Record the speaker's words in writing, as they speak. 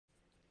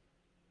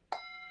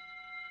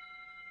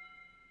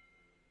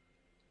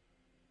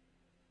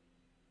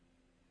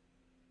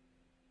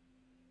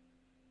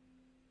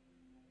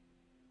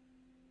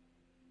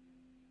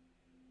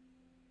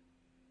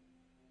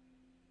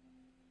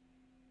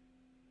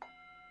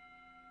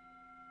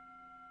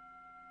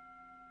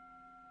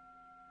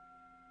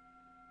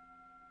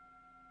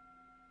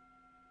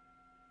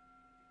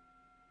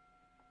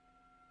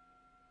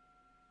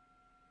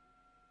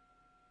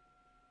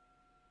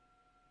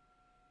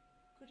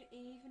Good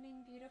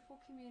evening, beautiful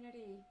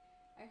community.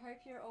 I hope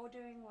you're all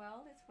doing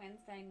well this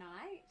Wednesday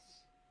night.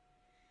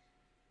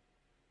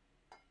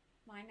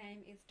 My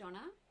name is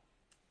Donna,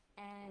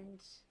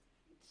 and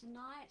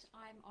tonight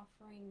I'm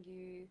offering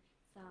you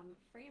some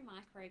free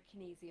micro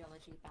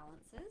kinesiology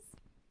balances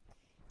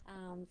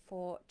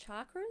for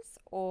chakras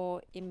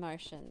or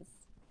emotions.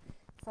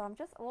 So I'm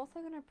just also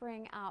going to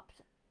bring up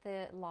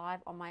the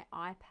live on my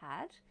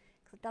iPad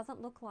because it doesn't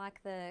look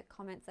like the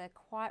comments are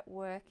quite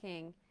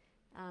working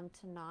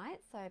tonight.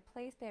 So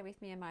please bear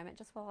with me a moment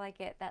just while I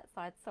get that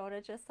side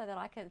sorted, just so that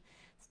I can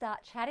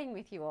start chatting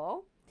with you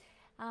all.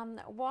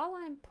 While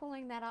I'm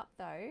pulling that up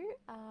though,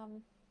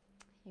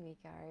 here we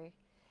go.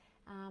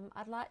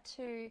 I'd like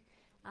to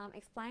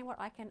explain what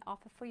I can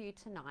offer for you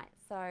tonight.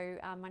 So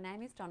my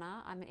name is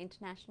Donna. I'm an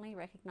internationally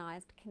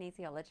recognised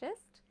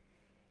kinesiologist.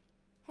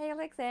 Hey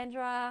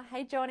Alexandra,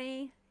 hey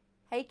Johnny,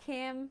 hey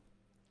Kim,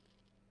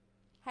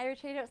 hey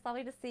Rachita, it's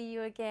lovely to see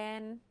you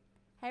again.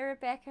 Hey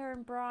Rebecca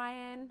and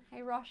Brian,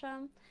 hey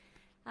Rosham.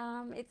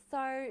 It's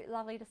so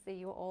lovely to see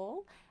you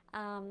all.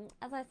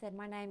 As I said,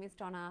 my name is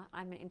Donna.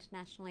 I'm an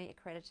internationally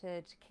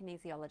accredited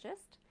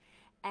kinesiologist,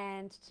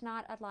 and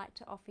tonight I'd like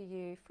to offer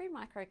you free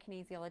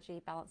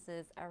microkinesiology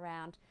balances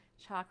around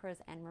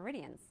chakras and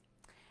meridians.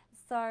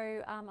 So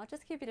I'll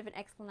just give a bit of an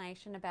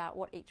explanation about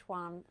what each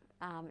one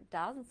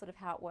does and sort of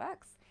how it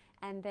works,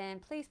 and then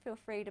please feel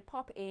free to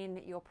pop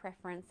in your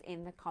preference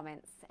in the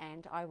comments,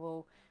 and I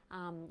will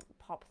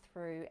pop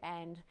through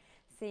and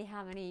see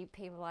how many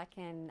people I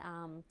can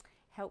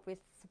help with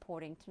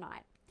supporting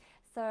tonight.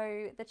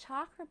 So the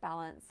chakra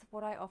balance,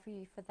 what I offer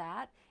you for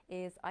that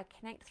is I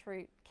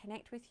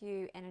connect with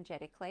you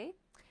energetically,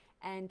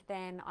 and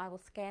then I will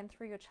scan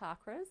through your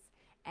chakras,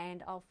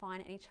 and I'll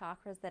find any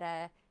chakras that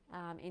are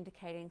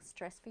indicating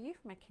stress for you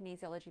from a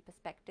kinesiology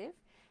perspective,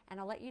 and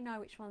I'll let you know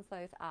which ones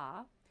those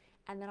are,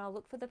 and then I'll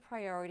look for the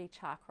priority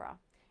chakra,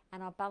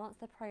 and I'll balance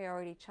the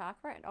priority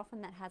chakra, and often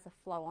that has a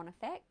flow-on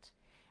effect.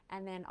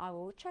 And then I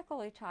will check all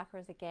the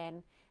chakras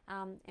again.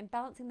 In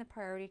balancing the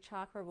priority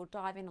chakra, we'll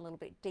dive in a little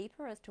bit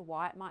deeper as to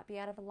why it might be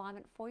out of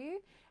alignment for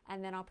you,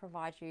 and then I'll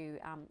provide you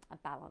a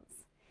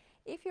balance.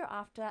 If you're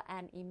after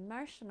an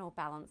emotional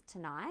balance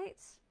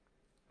tonight,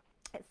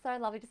 it's so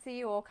lovely to see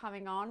you all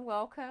coming on.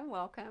 Welcome,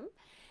 welcome.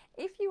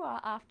 If you are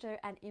after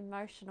an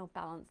emotional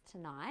balance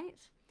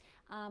tonight,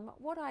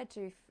 what I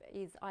do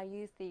is I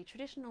use the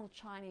traditional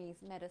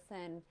Chinese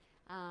medicine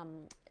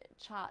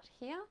chart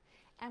here,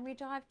 and we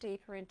dive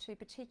deeper into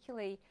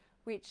particularly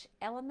which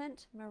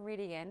element,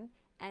 meridian,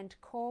 and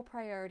core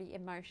priority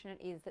emotion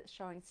it is that's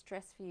showing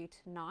stress for you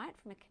tonight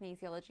from a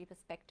kinesiology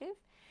perspective.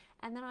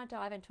 And then I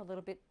dive into a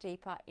little bit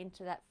deeper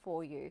into that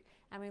for you,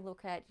 and we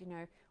look at,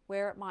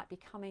 where it might be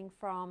coming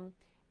from,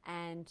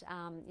 and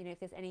if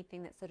there's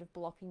anything that's sort of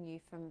blocking you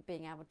from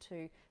being able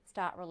to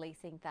start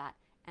releasing that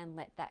and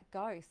let that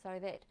go, so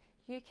that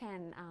you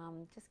can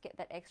just get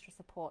that extra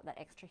support, that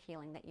extra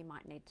healing that you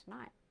might need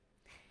tonight.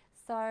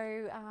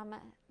 So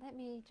let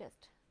me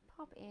just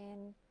pop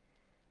in.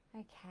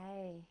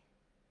 Okay.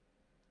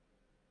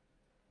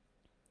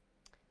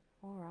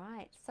 All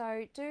right,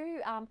 so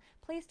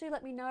please do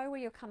let me know where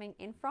you're coming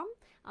in from.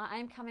 I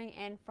am coming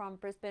in from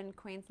Brisbane,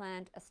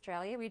 Queensland,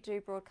 Australia. We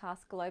do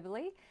broadcast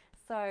globally,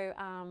 so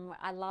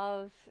I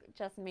love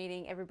just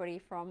meeting everybody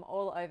from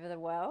all over the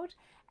world.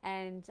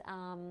 And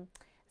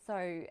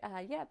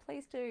yeah,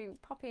 please do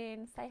pop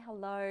in, say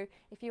hello.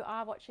 If you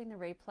are watching the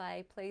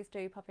replay, please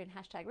do pop in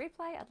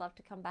 #replay. I'd love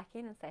to come back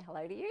in and say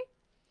hello to you.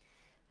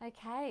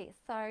 Okay,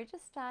 so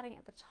just starting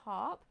at the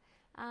top.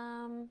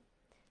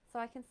 So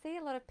I can see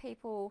a lot of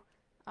people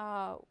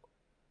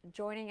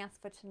joining us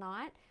for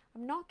tonight.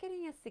 I'm not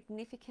getting a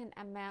significant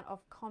amount of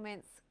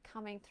comments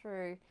coming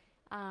through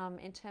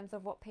in terms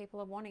of what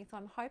people are wanting, so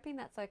I'm hoping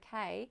that's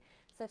okay.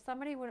 So if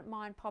somebody wouldn't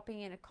mind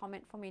popping in a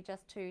comment for me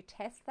just to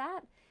test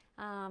that.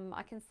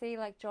 I can see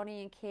like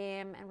Johnny and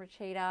Kim and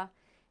Rachita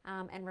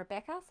and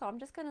Rebecca, so I'm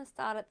just going to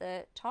start at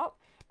the top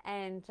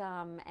and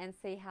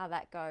see how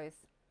that goes.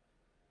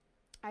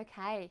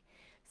 Okay,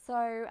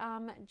 so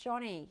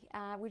Johnny,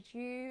 would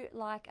you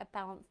like a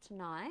balance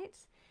tonight?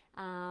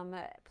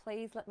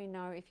 Please let me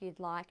know if you'd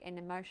like an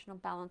emotional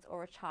balance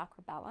or a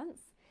chakra balance.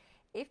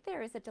 If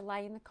there is a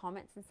delay in the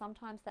comments, and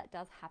sometimes that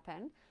does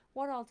happen,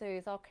 what I'll do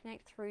is I'll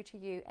connect through to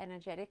you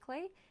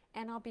energetically,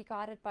 and I'll be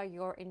guided by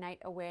your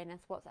innate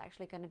awareness what's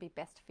actually going to be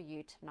best for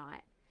you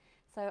tonight.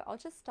 So I'll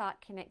just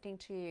start connecting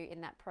to you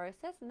in that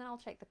process, and then I'll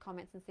check the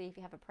comments and see if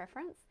you have a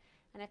preference.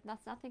 And if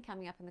there's nothing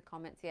coming up in the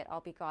comments yet,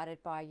 I'll be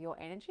guided by your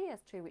energy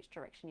as to which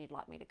direction you'd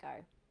like me to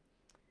go.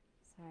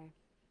 So,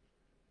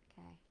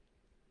 okay.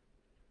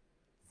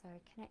 So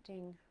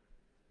connecting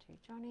to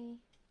Johnny.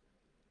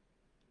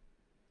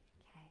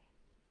 Okay.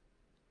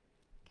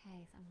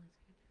 Okay, someone's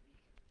going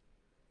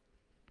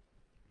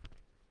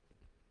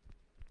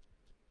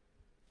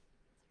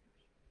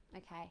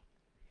to... Okay.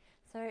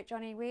 So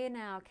Johnny, we're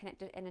now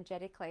connected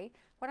energetically.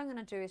 What I'm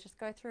going to do is just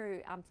go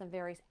through some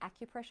various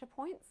acupressure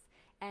points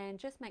and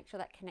just make sure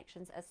that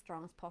connection's as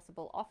strong as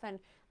possible. Often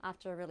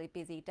after a really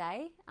busy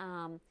day,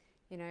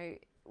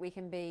 we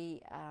can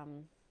be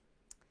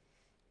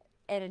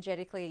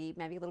energetically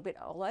maybe a little bit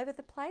all over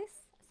the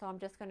place. So I'm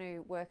just going to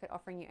work at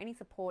offering you any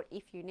support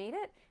if you need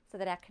it, so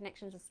that our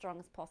connection's as strong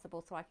as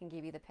possible, so I can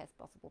give you the best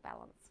possible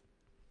balance.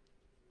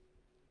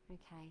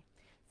 Okay,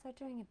 so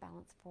doing a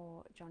balance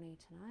for Johnny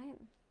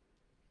tonight.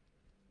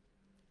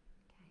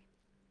 Okay.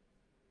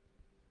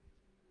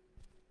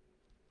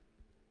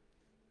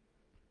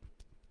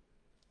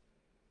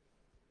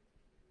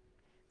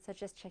 So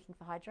just checking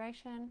for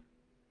hydration.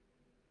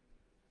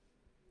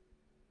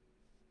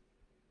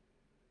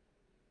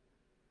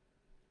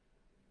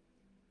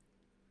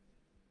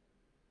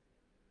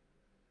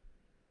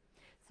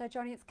 So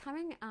Johnny, it's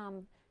coming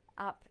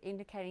up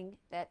indicating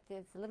that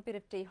there's a little bit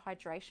of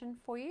dehydration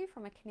for you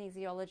from a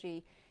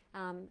kinesiology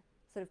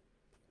sort of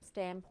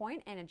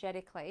standpoint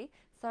energetically.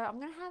 So I'm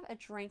going to have a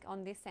drink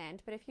on this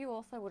end, but if you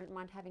also wouldn't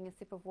mind having a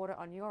sip of water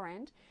on your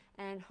end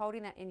and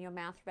holding that in your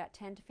mouth for about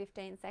 10 to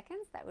 15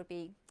 seconds, that would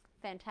be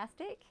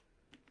fantastic.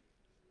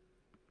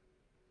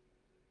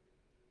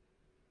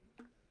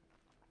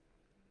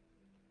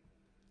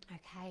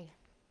 Okay.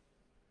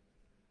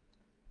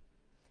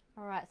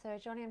 All right, so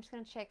Johnny, I'm just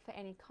going to check for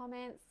any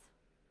comments.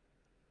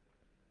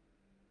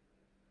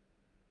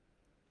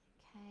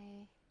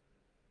 Okay.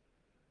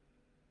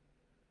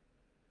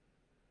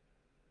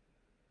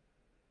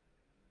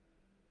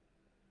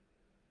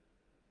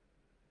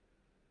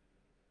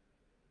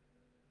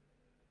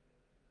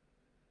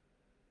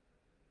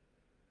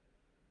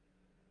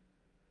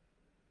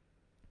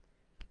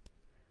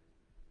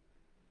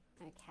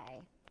 Okay.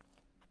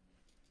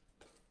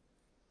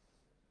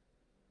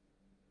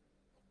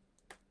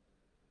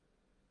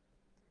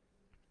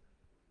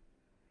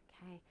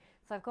 Okay,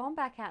 so I've gone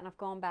back out and I've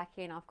gone back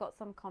in. I've got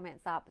some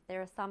comments up.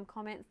 There are some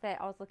comments that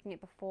I was looking at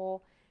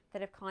before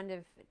that have kind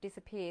of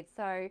disappeared.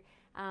 So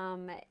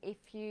if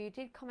you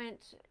did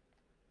comment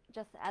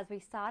just as we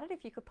started,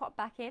 if you could pop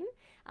back in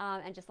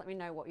and just let me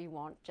know what you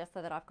want, just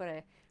so that I've got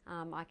a,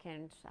 I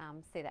can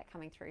see that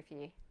coming through for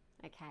you.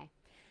 Okay,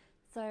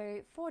 so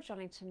for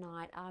Johnny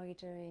tonight, are we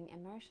doing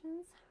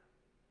emotions?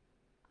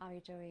 Are we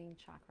doing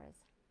chakras?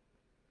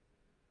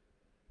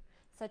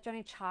 So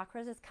Johnny,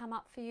 chakras has come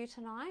up for you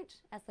tonight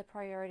as the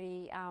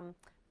priority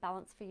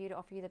balance for you to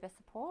offer you the best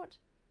support.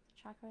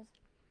 Chakras.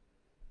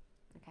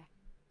 Okay.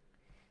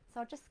 So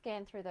I'll just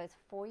scan through those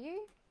for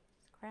you.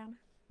 Crown,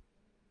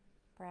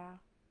 brow.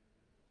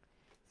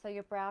 So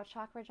your brow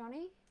chakra,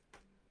 Johnny,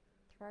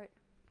 throat,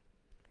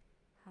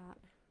 heart.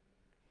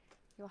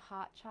 Your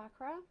heart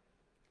chakra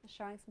is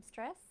showing some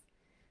stress.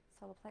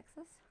 Solar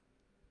plexus,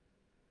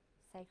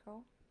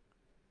 sacral,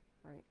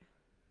 root.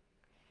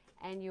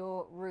 And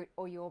your root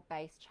or your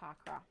base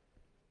chakra.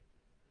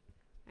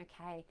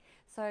 Okay,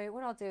 so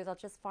what I'll do is I'll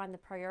just find the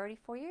priority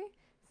for you.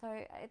 So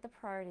at the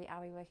priority,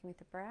 are we working with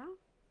the brow?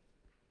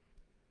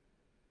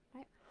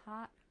 Nope.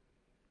 Heart,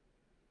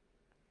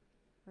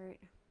 root.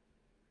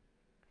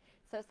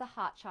 So it's the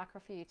heart chakra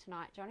for you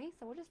tonight, Johnny.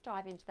 So we'll just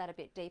dive into that a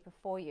bit deeper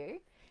for you.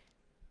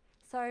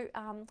 So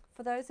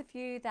for those of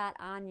you that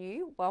are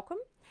new, welcome.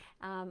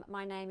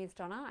 My name is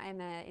Donna. I'm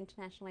an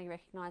internationally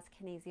recognised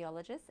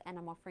kinesiologist, and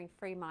I'm offering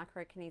free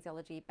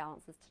micro-kinesiology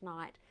balances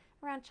tonight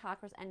around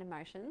chakras and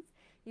emotions.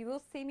 You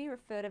will see me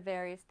refer to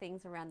various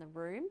things around the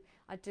room.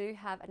 I do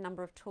have a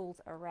number of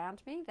tools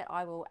around me that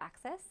I will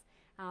access.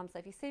 So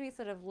if you see me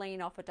sort of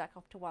lean off or duck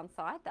off to one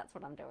side, that's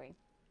what I'm doing.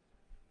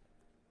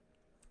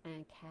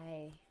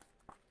 Okay.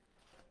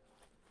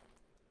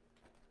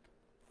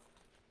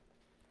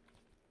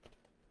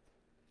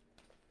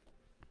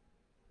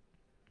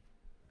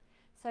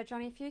 So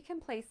Johnny, if you can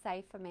please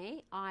say for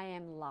me, I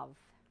am love.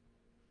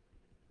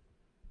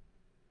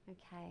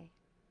 Okay.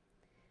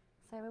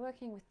 So we're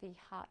working with the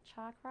heart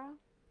chakra.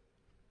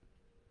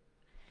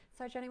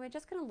 So Johnny, we're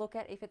just going to look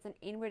at if it's an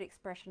inward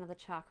expression of the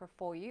chakra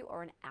for you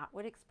or an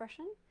outward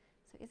expression.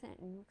 So is it an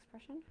inward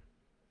expression?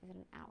 Is it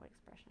an outward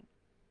expression?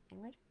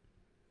 Inward?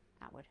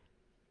 Outward.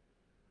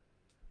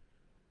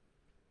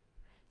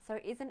 So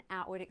it is an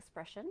outward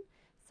expression.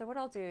 So what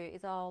I'll do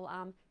is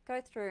I'll go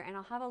through and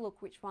I'll have a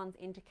look which ones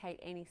indicate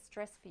any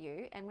stress for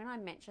you. And when I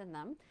mention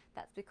them,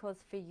 that's because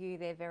for you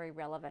they're very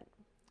relevant.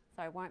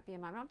 So it won't be a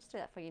moment. I'll just do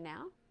that for you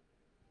now.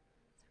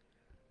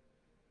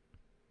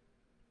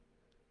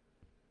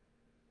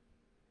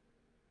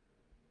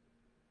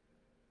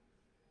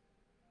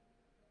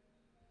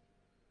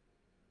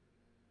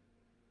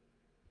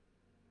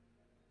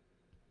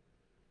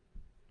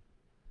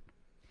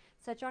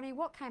 So Johnny,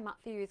 what came up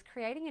for you is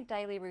creating a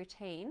daily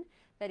routine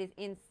that is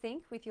in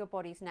sync with your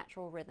body's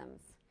natural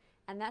rhythms.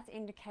 And that's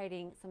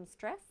indicating some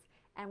stress.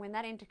 And when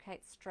that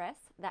indicates stress,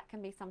 that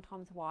can be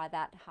sometimes why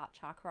that heart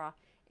chakra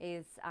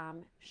is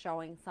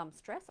showing some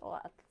stress or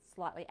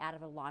slightly out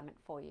of alignment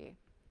for you.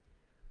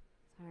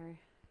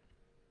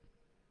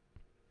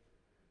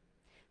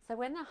 So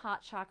when the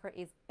heart chakra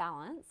is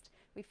balanced,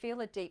 we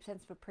feel a deep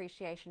sense of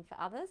appreciation for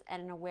others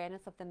and an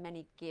awareness of the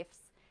many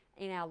gifts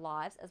in our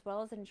lives, as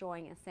well as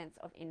enjoying a sense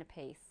of inner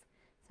peace.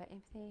 So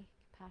empathy,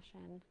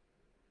 compassion,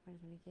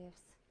 many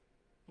gifts,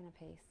 inner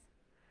peace.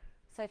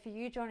 So for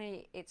you,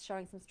 Johnny, it's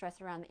showing some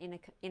stress around the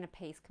inner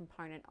peace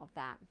component of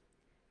that.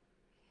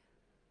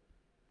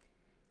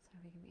 So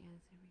we can be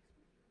answering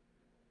experience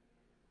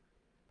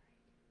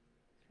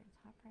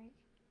heartbreak,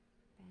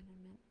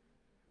 abandonment.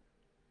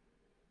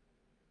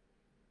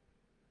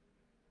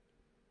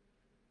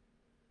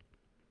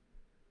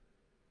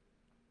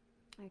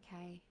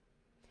 Okay.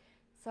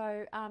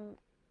 So,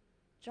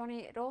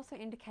 Johnny, it also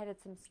indicated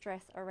some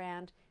stress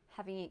around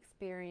having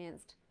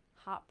experienced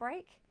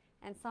heartbreak,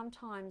 and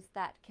sometimes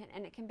that can,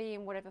 and it can be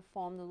in whatever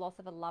form, the loss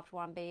of a loved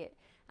one, be it,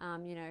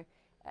 you know,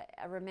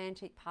 a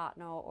romantic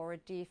partner or a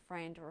dear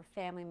friend or a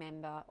family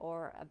member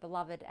or a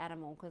beloved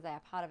animal, because they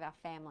are part of our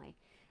family.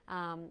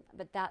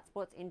 But that's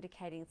what's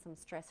indicating some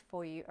stress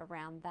for you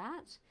around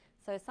that.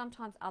 So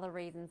sometimes other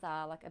reasons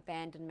are like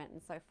abandonment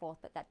and so forth,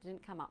 but that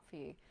didn't come up for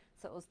you.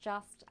 So it was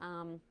just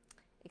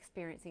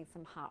experiencing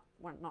some heart,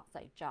 well, not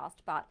say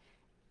just, but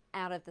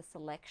out of the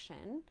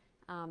selection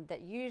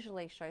that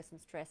usually shows some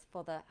stress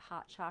for the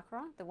heart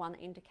chakra, the one that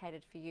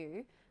indicated for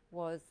you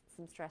was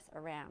some stress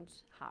around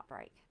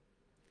heartbreak.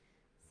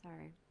 So,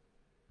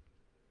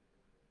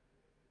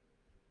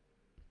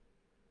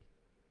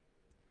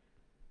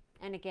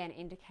 and again,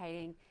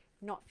 indicating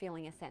not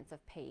feeling a sense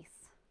of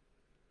peace.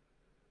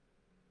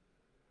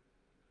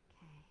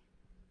 Okay.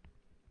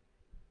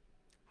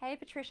 Hey,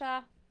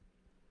 Patricia.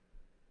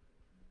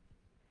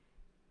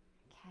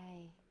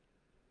 Okay.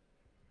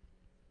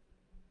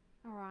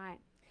 All right.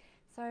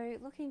 So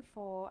looking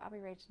for, are we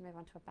ready to move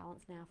on to a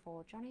balance now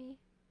for Johnny?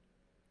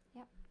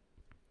 Yep.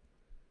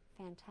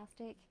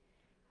 Fantastic.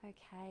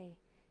 Okay.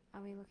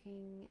 Are we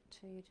looking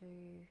to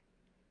do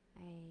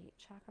a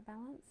chakra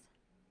balance?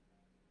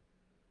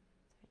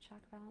 So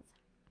chakra balance.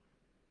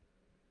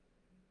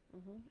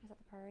 Is that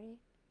the priority?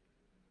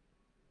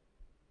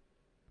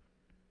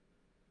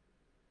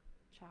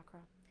 Chakra.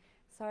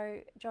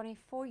 So Johnny,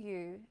 for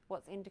you,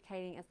 what's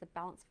indicating as the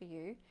balance for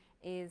you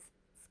is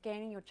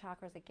scanning your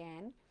chakras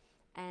again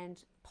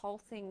and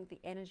pulsing the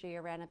energy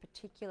around a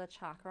particular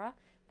chakra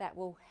that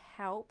will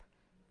help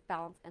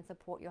balance and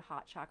support your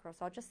heart chakra.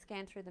 So I'll just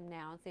scan through them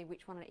now and see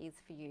which one it is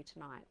for you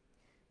tonight.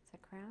 So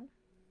crown,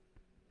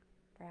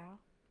 brow,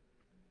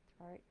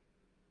 throat.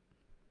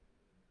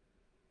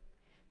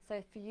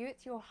 So for you,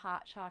 it's your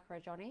heart chakra,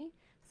 Johnny.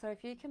 So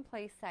if you can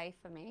please say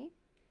for me,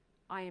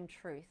 I am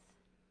truth.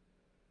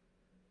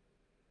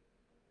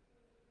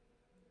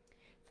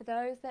 For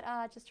those that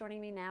are just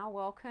joining me now,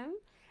 welcome.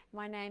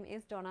 My name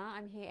is Donna.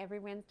 I'm here every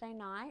Wednesday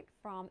night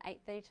from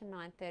 8:30 to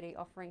 9:30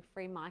 offering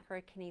free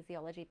micro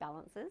kinesiology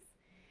balances.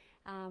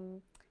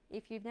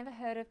 If you've never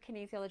heard of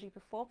kinesiology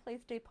before, please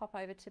do pop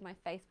over to my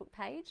Facebook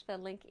page. The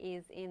link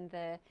is in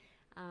the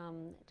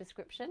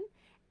description,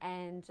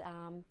 and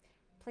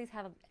please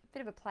have a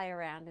bit of a play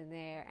around in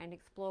there and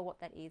explore what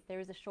that is. There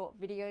is a short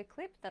video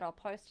clip that I'll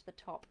post to the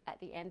top at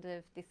the end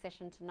of this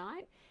session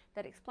tonight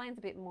that explains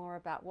a bit more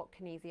about what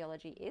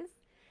kinesiology is.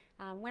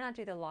 When I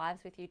do the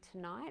lives with you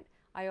tonight,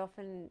 I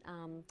often,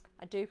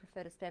 I do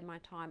prefer to spend my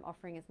time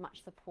offering as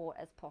much support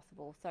as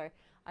possible. So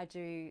I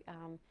do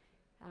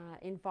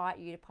invite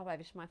you to pop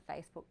over to my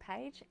Facebook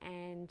page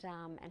and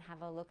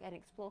have a look and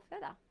explore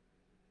further.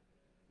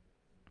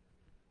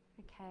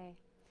 Okay,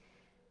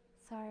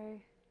 so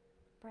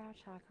brow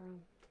chakra,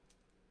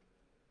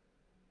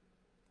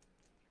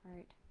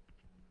 throat.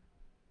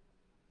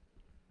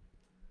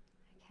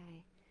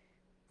 Okay,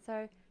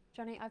 so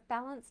Johnny, I've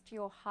balanced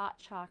your heart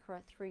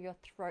chakra through your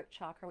throat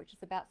chakra, which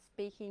is about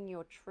speaking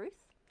your truth.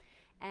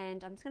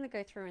 And I'm just going to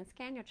go through and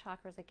scan your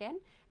chakras again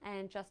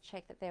and just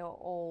check that they're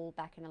all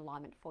back in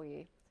alignment for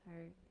you. So,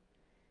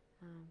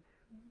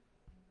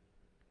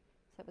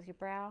 so it was your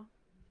brow,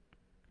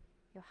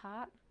 your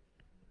heart,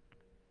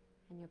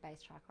 and your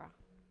base chakra.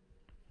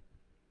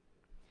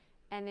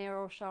 And they're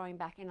all showing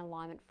back in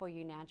alignment for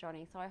you now,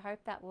 Johnny. So I hope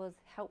that was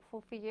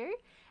helpful for you.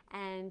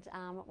 And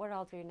what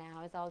I'll do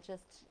now is I'll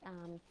just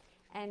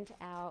end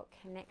our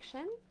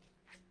connection.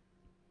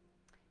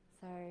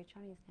 So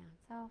Johnny's now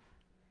himself.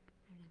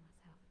 I know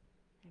myself.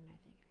 I know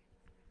things.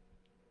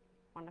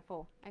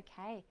 Wonderful.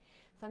 Okay.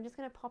 So I'm just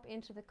going to pop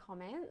into the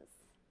comments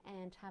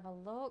and have a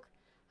look.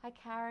 Hi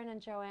Karen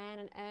and Joanne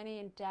and Ernie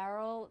and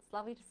Daryl. It's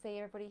lovely to see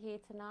everybody here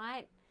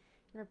tonight.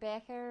 And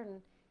Rebecca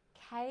and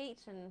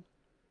Kate and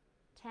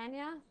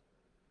Tanya.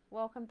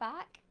 Welcome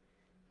back.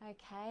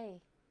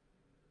 Okay.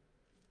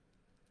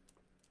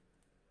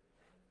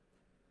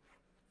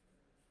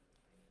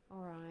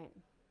 All right.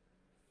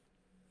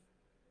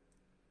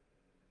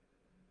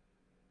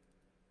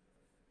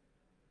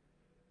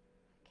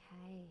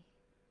 Okay.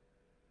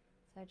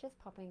 So just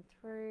popping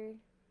through.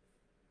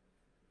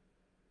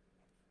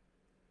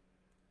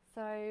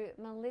 So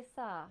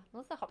Melissa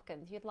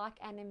Hopkins, you'd like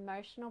an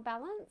emotional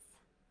balance?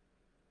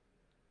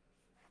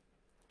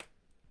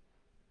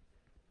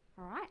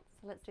 All right,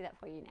 so let's do that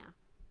for you now.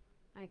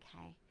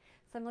 Okay.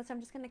 So Melissa,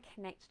 I'm just going to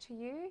connect to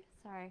you.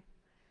 Sorry.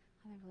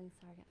 I'm really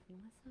sorry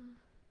again for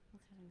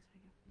Melissa.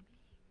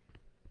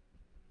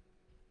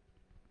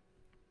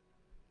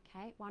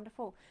 Okay,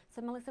 wonderful.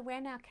 So Melissa,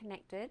 we're now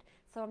connected.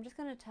 So I'm just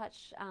going to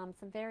touch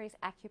some various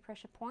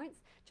acupressure points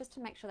just to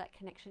make sure that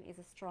connection is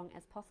as strong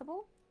as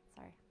possible.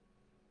 Sorry.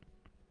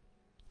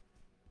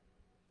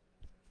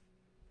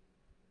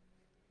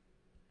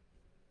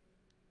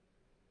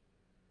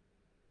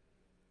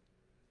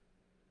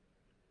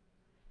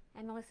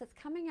 And Melissa, it's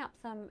coming up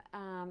some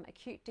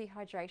acute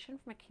dehydration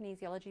from a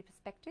kinesiology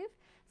perspective.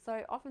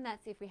 So often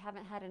that's if we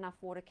haven't had enough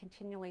water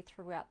continually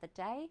throughout the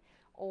day,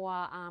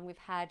 or we've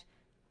had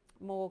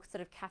more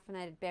sort of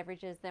caffeinated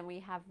beverages than we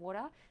have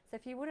water. So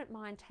if you wouldn't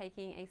mind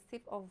taking a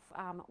sip of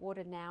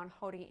water now and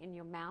holding it in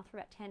your mouth for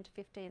about 10 to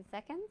 15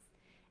 seconds,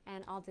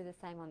 and I'll do the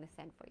same on this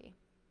end for you.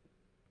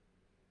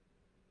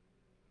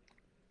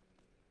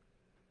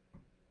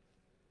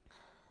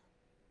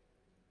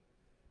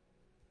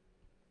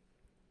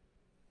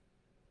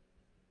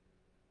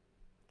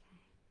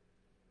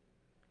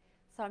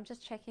 So I'm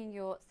just checking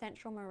your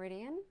central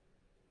meridian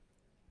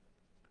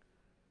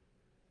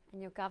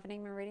and your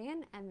governing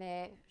meridian, and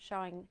they're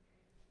showing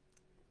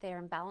they're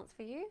in balance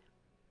for you.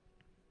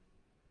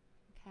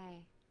 Okay.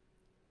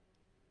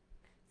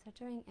 So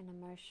doing an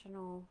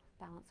emotional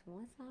balance for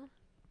Melissa.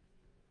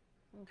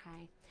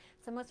 Okay.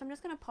 So Melissa, I'm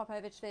just going to pop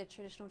over to the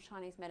traditional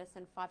Chinese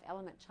medicine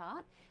 5-element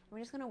chart. And we're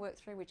just going to work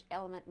through which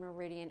element,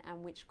 meridian,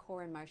 and which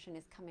core emotion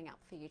is coming up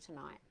for you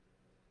tonight.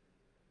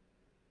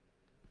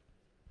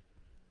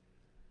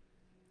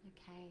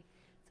 Okay,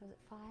 so is it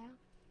fire?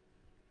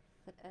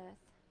 Is it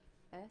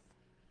earth? Earth?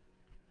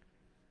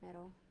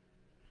 Metal?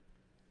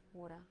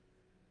 Water?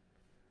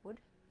 Wood?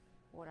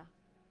 Water.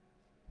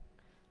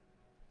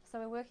 So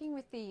we're working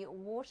with the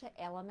water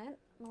element,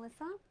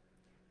 Melissa.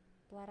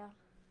 Bladder,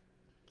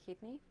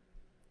 kidney.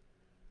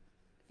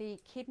 The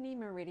kidney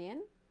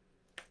meridian.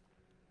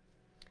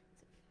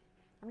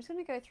 I'm just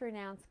going to go through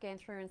now and scan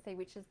through and see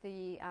which is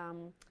the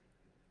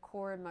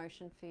core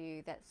emotion for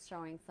you that's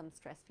showing some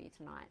stress for you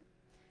tonight.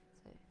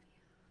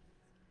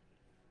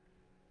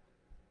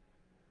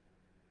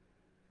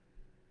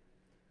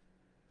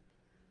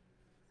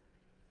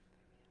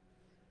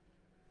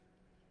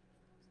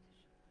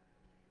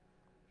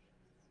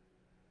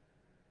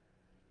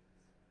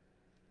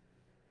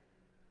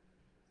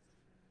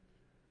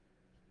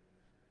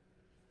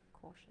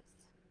 Cautious.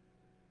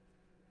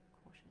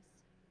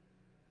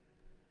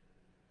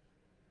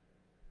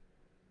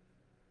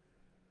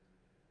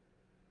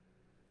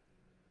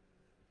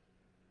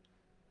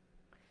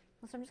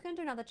 So I'm just going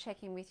to do another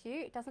check-in with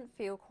you. It doesn't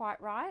feel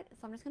quite right,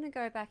 so I'm just going to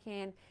go back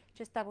in,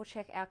 just double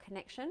check our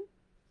connection.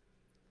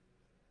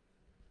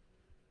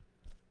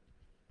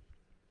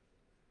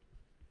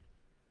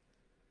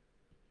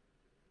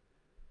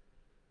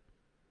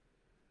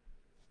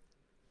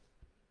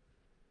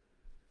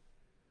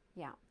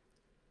 Yeah.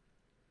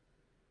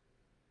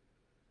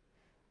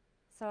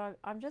 So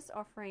I'm just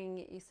offering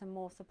you some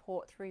more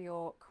support through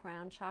your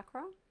crown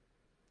chakra.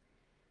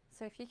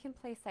 So if you can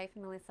please say for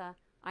Melissa,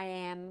 I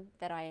am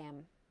that I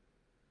am.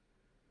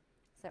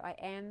 So I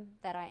am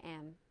that I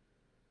am.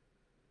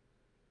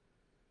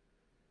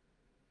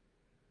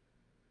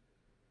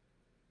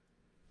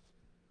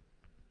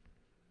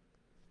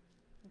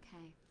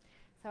 Okay.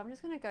 So I'm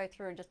just going to go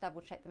through and just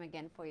double check them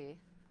again for you.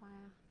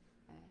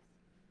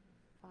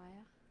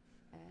 Fire,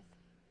 earth,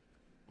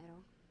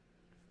 metal,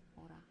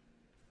 water,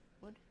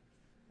 wood,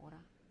 water,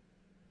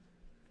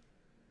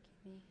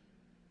 kidney,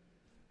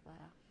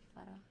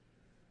 bladder,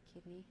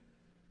 kidney,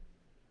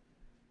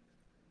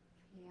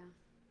 fear,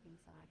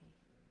 anxiety,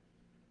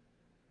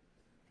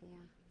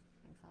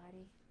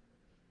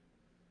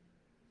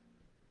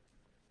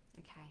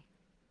 Okay.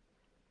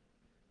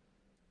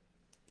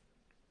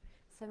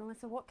 So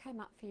Melissa, what came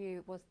up for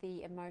you was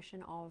the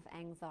emotion of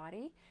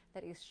anxiety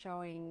that is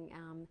showing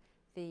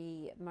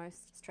the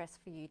most stress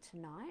for you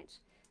tonight.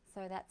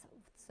 So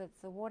it's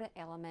the water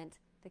element,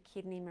 the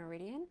kidney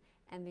meridian,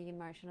 and the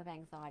emotion of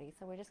anxiety.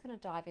 So we're just going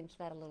to dive into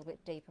that a little bit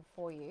deeper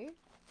for you.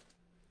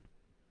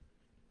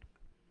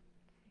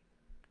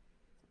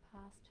 So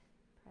past,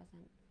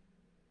 present,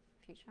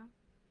 future,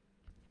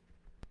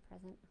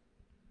 present,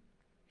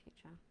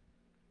 future.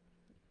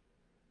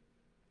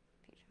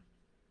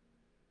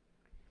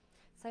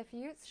 So for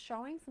you, it's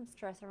showing some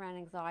stress around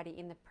anxiety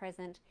in the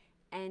present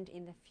and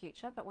in the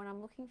future. But when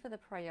I'm looking for the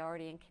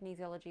priority, and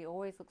kinesiology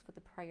always looks for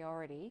the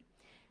priority,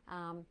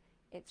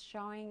 it's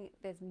showing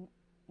there's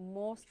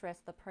more stress.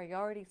 The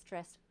priority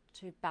stress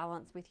to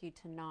balance with you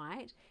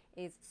tonight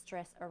is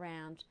stress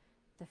around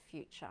the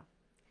future.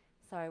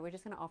 So we're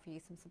just going to offer you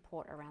some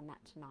support around that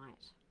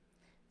tonight.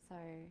 So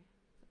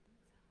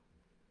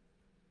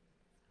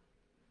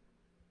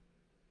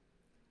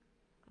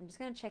I'm just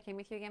going to check in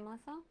with you again,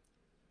 Melissa.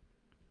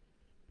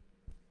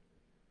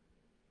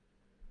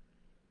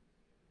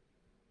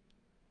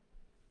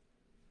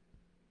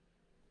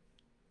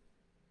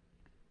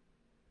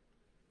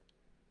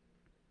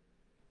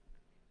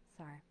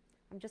 So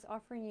I'm just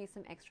offering you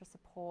some extra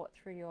support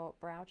through your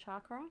brow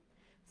chakra.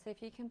 So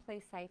if you can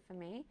please say for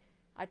me,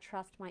 I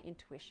trust my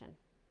intuition.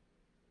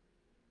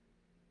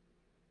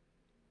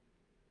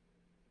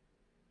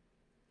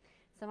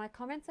 So my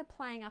comments are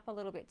playing up a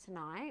little bit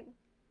tonight.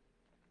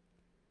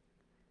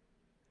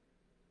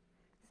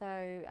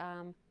 So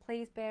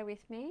please bear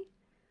with me.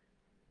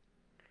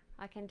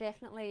 I can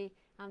definitely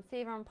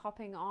see everyone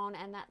popping on,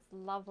 and that's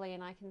lovely.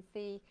 And I can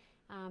see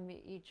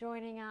you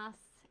joining us,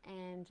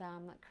 and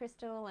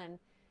Crystal and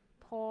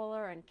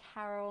Paula and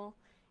Carol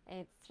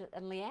And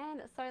Leanne,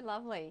 it's so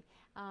lovely.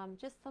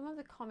 Just some of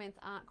the comments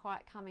aren't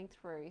quite coming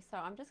through, so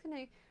I'm just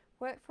going to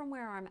work from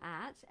where I'm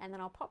at, and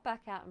then I'll pop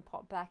back out and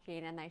pop back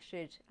in, and they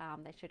should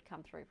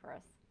come through for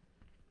us.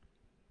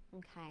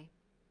 Okay.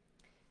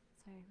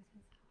 So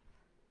within self.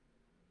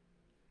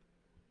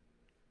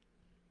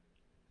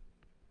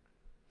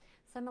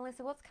 So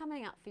Melissa, what's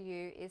coming up for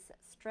you is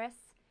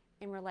stress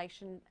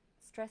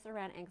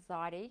around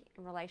anxiety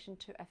in relation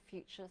to a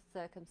future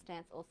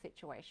circumstance or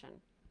situation.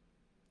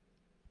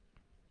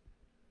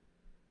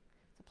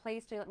 So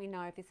please do let me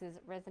know if this is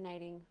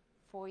resonating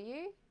for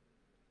you.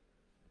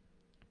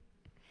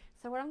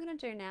 So what I'm going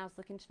to do now is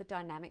look into the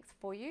dynamics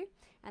for you.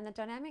 And the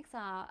dynamics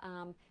are,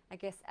 I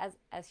guess,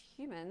 as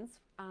humans,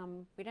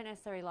 we don't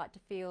necessarily like to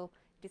feel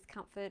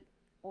discomfort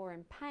or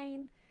in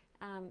pain.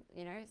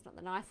 You know, it's not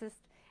the nicest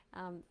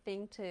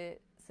thing to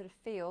sort of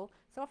feel.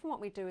 So often what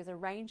we do is a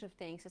range of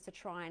things just to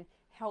try and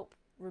help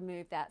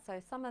remove that. So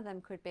some of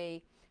them could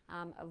be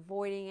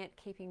avoiding it,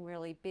 keeping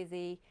really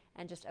busy,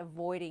 and just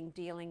avoiding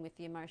dealing with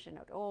the emotion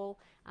at all.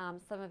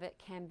 Some of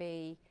it can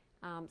be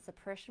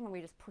suppression, when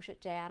we just push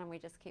it down and we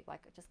just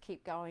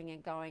keep going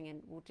and going,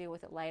 and we'll deal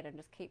with it later, and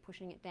just keep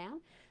pushing it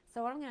down.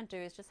 So what I'm going to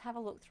do is just have a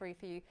look through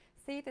for you,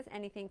 see if there's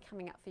anything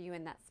coming up for you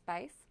in that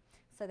space,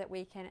 so that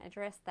we can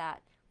address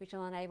that, which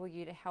will enable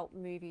you to help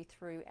move you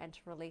through and to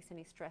release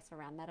any stress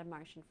around that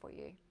emotion for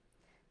you.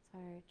 So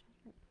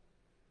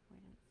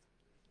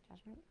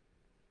judgment,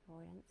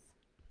 avoidance.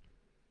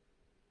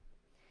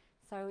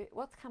 So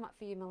what's come up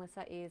for you,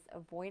 Melissa, is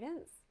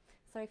avoidance.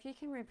 So if you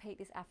can repeat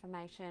this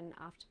affirmation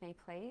after me,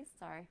 please.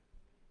 So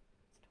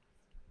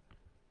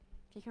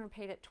if you can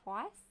repeat it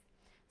twice.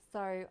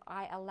 So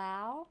I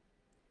allow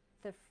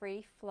the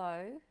free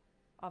flow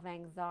of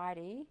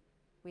anxiety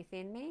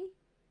within me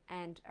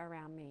and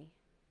around me.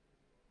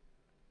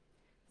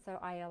 So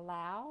I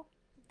allow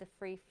the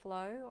free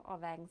flow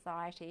of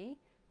anxiety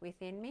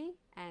within me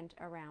and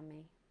around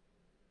me.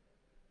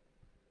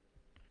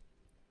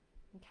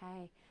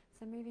 Okay,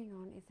 so moving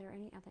on, is there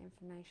any other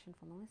information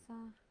for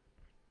Melissa?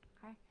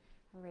 Okay,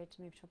 we're ready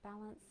to move to a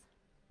balance.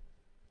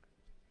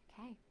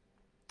 Okay,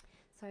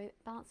 so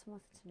balance for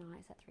Melissa tonight,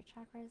 is that through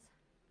chakras?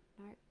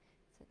 No.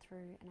 Is it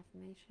through an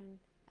affirmation?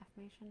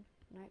 Affirmation?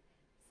 No.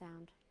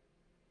 Sound?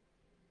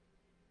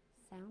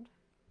 Sound?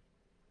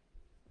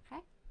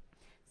 Okay.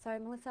 So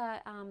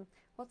Melissa,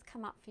 what's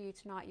come up for you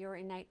tonight, your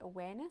innate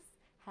awareness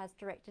has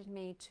directed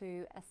me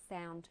to a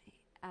sound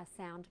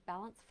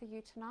balance for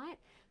you tonight.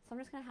 So I'm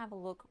just going to have a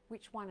look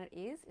which one it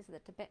is. Is it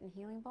the Tibetan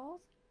healing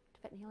bowls?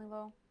 Tibetan healing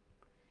bowl?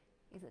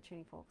 Is it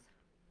tuning forks?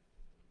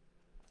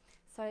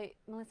 So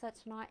Melissa,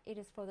 tonight it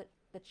is for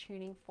the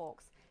tuning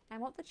forks.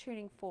 And what the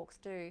tuning forks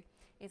do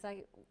is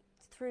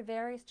through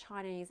various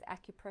Chinese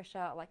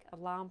acupressure, like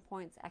alarm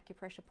points,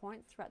 acupressure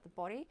points throughout the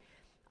body,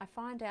 I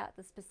find out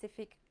the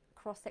specific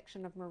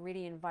cross-section of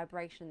meridian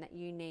vibration that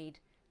you need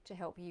to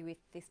help you with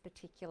this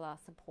particular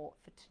support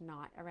for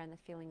tonight around the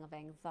feeling of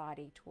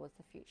anxiety towards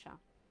the future.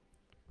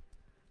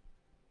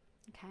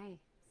 Okay,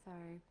 so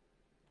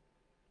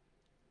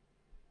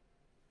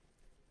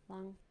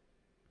lung,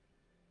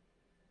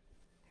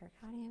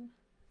 pericardium,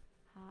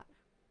 heart,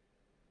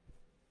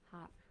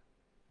 heart.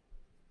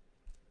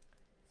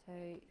 So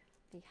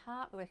the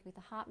heart, we're working with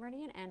the heart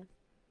meridian, and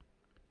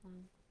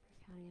lung,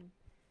 pericardium,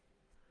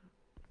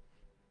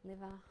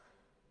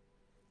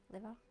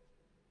 liver,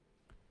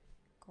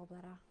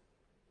 gallbladder,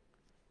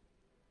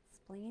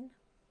 spleen.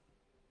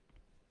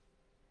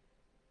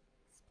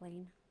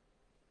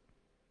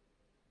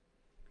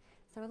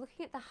 So we're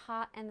looking at the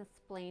heart and the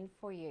spleen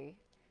for you.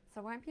 So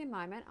it won't be a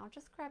moment, I'll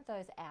just grab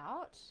those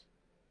out.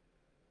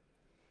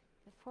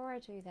 Before I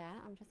do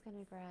that, I'm just going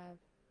to grab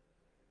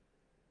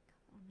a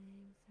couple of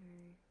names.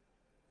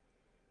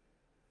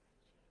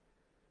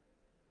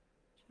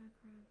 So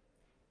chakra.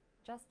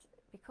 Just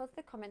because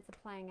the comments are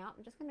playing up,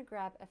 I'm just going to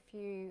grab a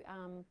few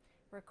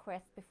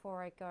requests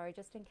before I go,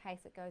 just in case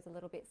it goes a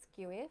little bit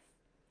skew-if.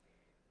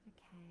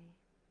 Okay.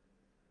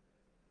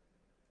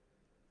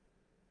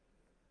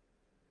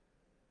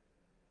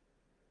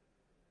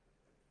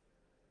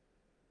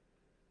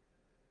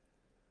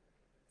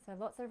 So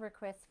lots of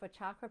requests for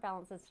chakra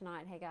balances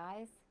tonight, hey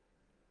guys.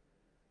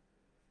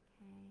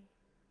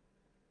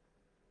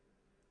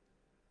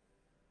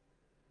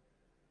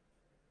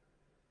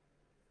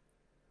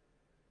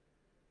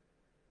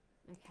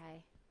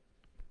 Okay.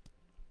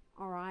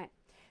 All right.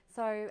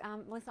 So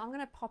Melissa, I'm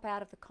going to pop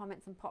out of the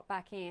comments and pop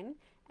back in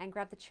and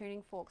grab the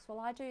tuning forks. While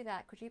I do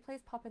that, could you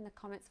please pop in the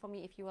comments for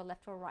me if you are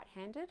left or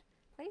right-handed,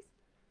 please?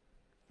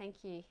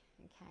 Thank you.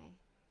 Okay.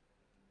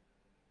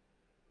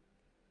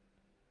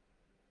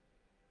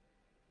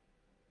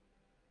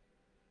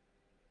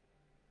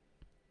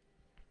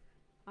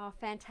 Oh,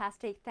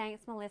 fantastic.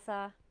 Thanks,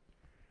 Melissa.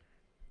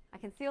 I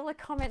can see all the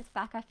comments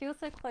back. I feel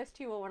so close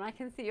to you all when I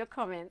can see your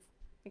comments.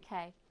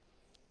 Okay.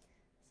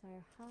 So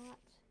heart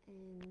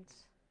and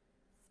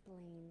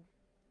spleen.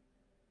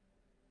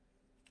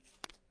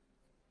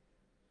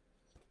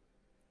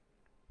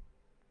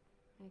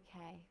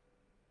 Okay.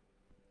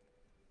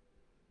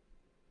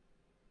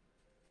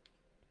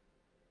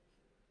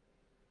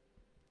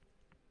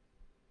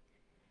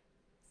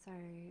 So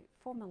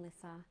for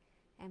Melissa,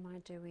 am I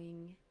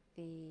doing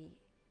the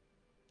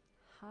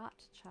heart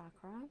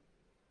chakra?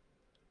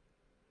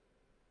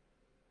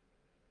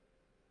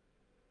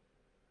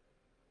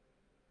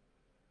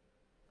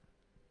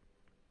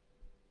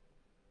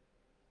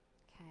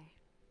 Okay.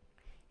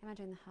 Am I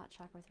doing the heart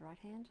chakra with the right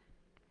hand?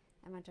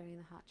 Am I doing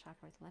the heart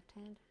chakra with the left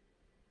hand?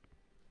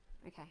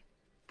 Okay.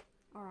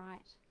 All right.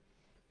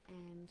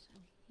 And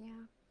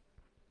here,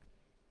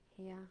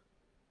 here,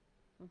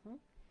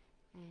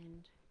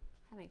 and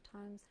how many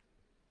times?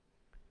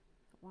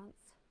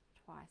 Once,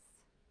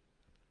 twice.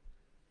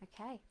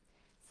 Okay.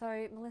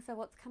 So Melissa,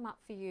 what's come up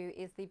for you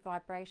is the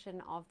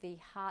vibration of the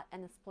heart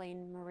and the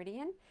spleen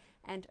meridian,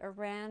 and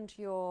around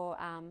your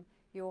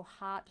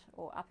heart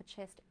or upper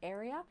chest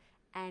area,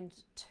 and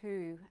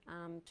two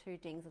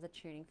dings of the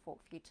tuning fork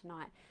for you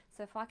tonight.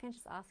 So if I can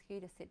just ask you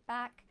to sit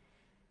back,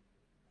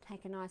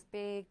 take a nice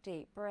big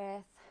deep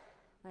breath,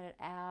 let it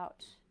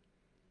out,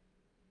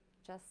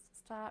 just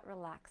start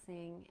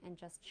relaxing and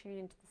just tune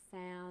into the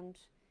sound,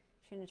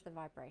 tune into the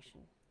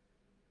vibration.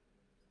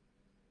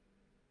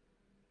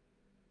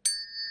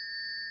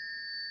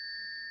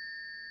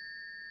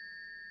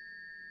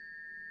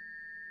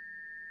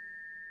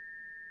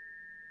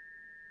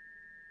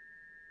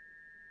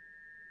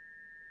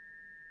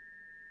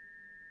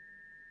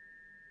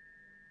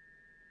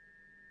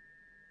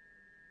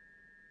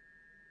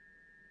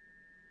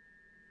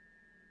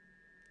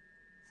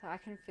 So I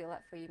can feel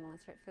that for you,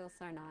 Melissa. It feels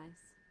so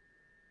nice.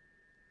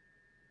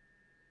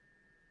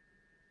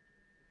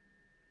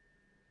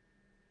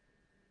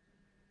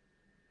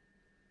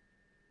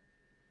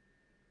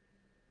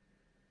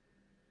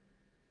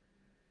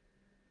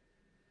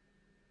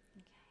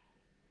 Okay.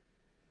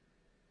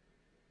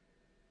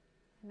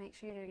 Make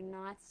sure you're doing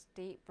nice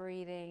deep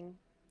breathing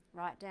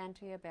right down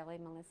to your belly,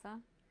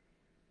 Melissa.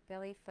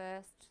 Belly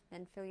first,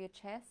 then fill your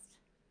chest,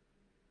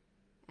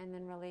 and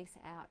then release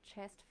out.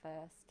 Chest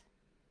first,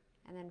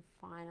 and then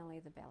finally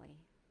the belly.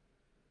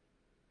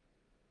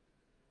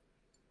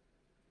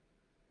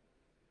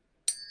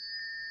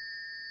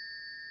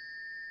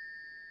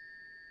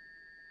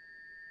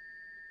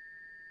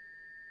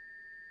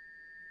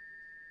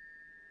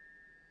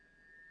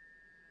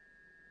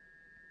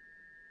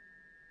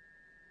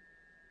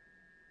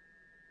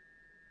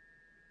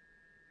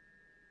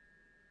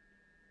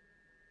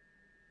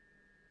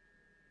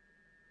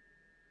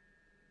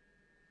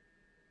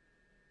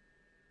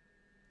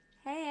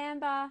 Hey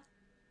Amber.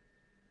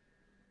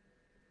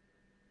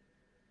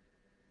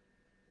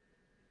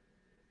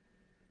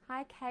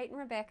 Hi Kate and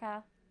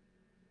Rebecca.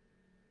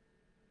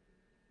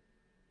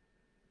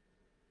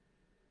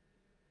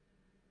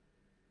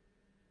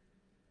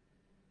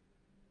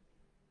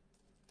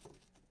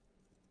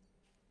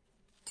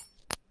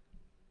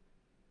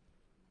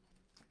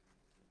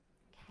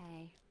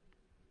 Okay.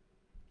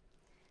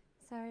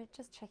 So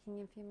just checking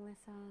in for you,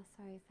 Melissa.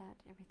 So is that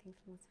everything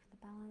for Melissa for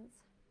the balance?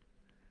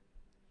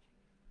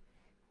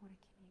 Water,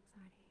 kidney,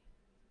 anxiety.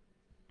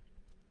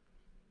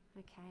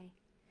 Okay.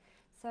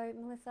 So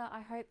Melissa,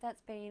 I hope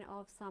that's been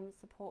of some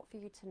support for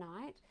you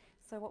tonight.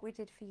 So what we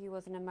did for you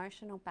was an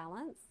emotional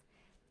balance,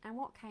 and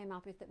what came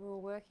up is that we were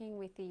working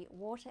with the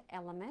water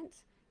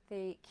element,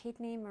 the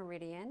kidney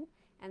meridian,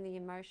 and the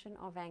emotion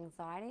of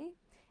anxiety,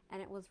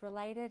 and it was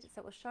related, so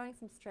it was showing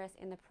some stress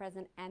in the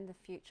present and the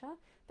future,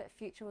 but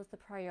future was the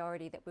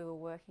priority that we were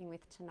working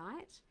with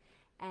tonight.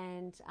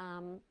 And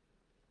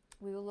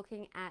we were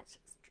looking at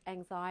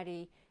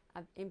anxiety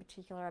in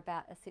particular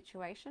about a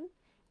situation,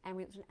 and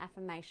it was an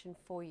affirmation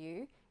for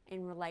you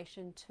in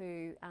relation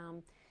to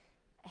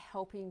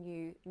helping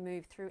you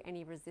move through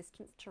any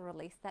resistance to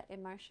release that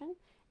emotion,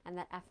 and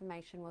that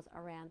affirmation was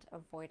around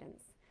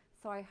avoidance.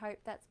 So I hope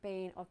that's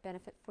been of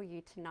benefit for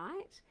you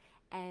tonight,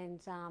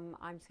 and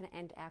I'm just going to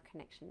end our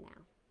connection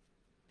now.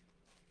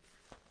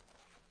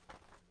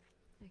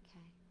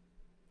 Okay.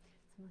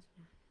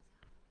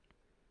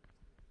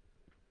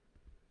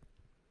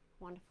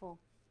 Wonderful.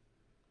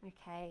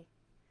 Okay.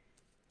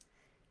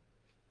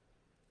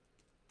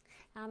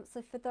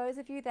 So for those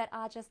of you that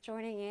are just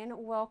joining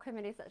in, welcome.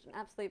 It is such an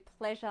absolute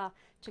pleasure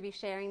to be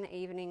sharing the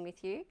evening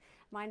with you.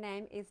 My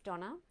name is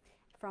Donna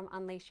from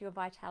Unleash Your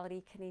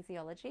Vitality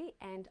Kinesiology,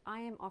 and I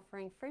am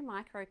offering free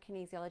micro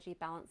kinesiology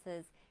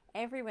balances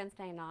every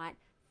Wednesday night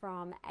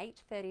from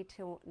 8:30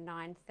 till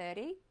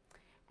 9:30.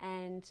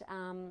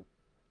 And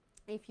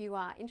if you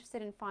are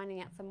interested in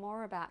finding out some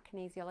more about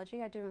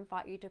kinesiology, I do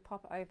invite you to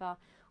pop over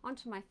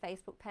onto my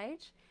Facebook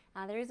page.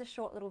 There is a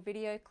short little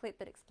video clip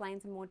that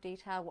explains in more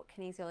detail what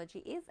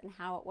kinesiology is and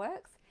how it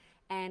works,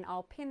 and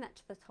I'll pin that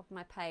to the top of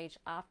my page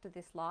after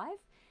this live.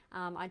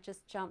 I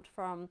just jumped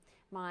from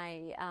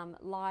my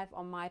live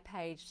on my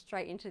page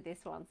straight into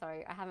this one, so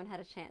I haven't had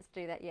a chance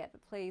to do that yet,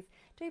 but please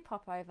do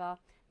pop over.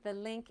 The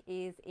link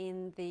is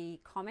in the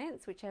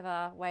comments,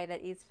 whichever way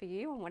that is for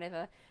you, on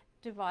whatever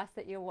device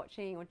that you're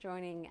watching or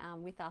joining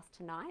with us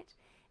tonight.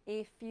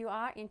 If you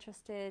are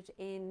interested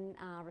in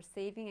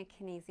receiving a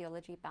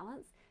kinesiology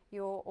balance,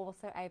 you're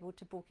also able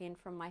to book in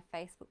from my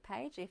Facebook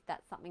page if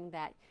that's something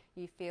that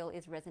you feel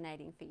is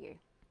resonating for you.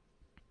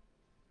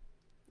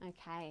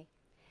 Okay,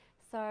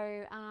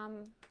 So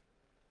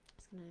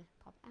just going to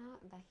pop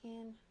out and back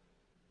in.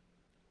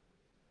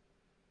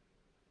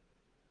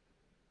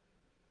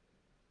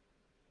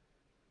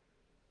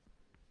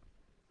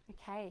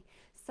 Okay,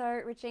 so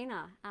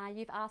Regina,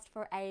 you've asked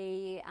for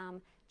a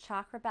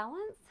chakra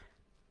balance.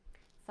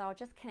 So I'll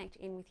just connect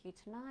in with you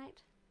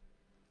tonight.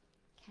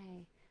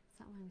 Okay,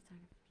 so I'm sorry,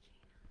 Regina.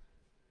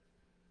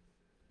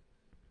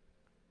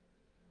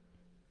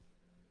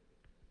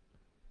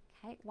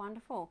 Okay,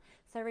 wonderful.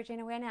 So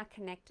Regina, we're now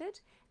connected,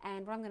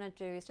 and what I'm going to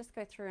do is just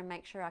go through and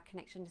make sure our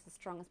connection is as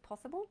strong as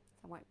possible.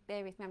 So I won't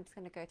bear with me, I'm just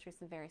going to go through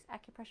some various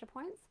acupressure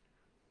points.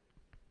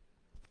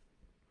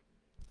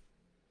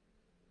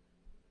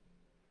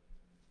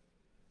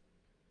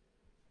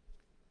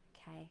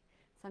 Okay,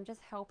 so I'm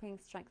just helping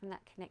strengthen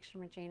that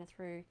connection, Regina,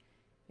 through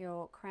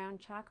your crown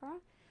chakra.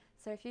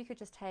 So if you could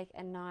just take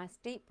a nice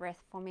deep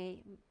breath for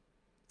me.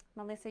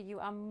 Melissa, you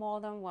are more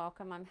than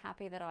welcome. I'm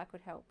happy that I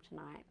could help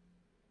tonight.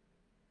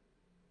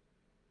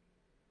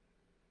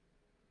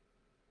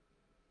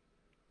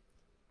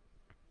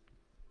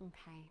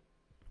 Okay.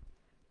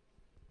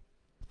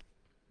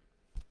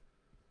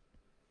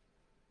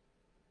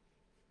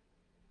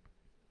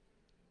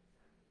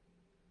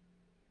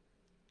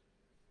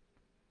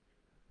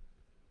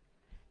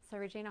 So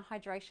Regina,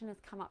 hydration has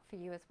come up for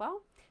you as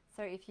well.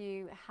 So if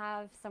you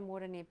have some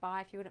water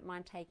nearby, if you wouldn't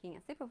mind taking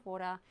a sip of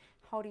water,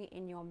 holding it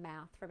in your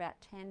mouth for about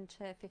 10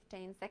 to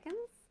 15 seconds.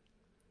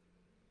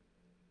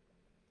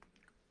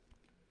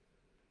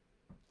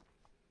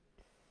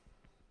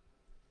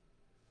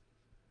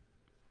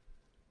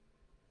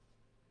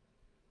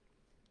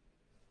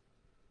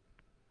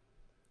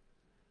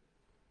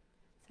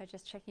 So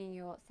just checking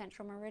your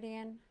central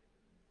meridian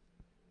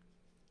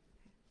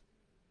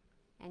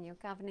and your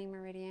governing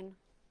meridian.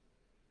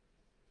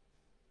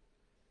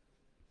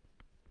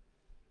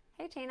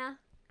 Hey Tina.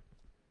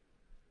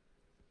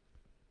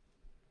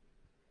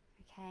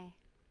 Okay.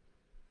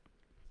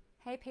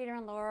 Hey Peter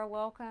and Laura,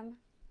 welcome.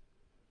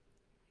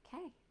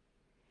 Okay.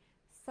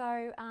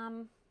 So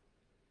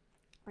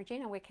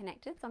Regina, we're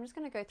connected. So I'm just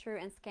going to go through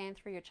and scan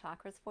through your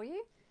chakras for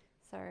you.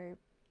 So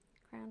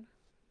crown,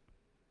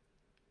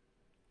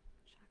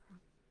 chakra,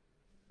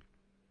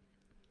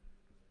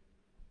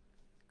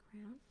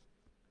 crown,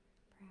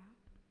 brow.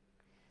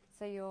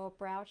 So your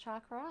brow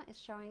chakra is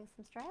showing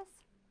some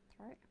stress.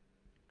 Throat,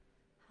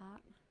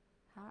 heart,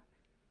 heart.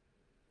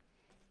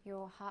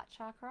 Your heart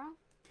chakra,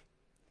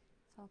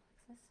 solar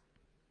plexus,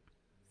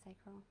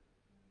 sacral.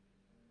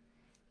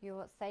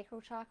 Your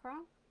sacral chakra.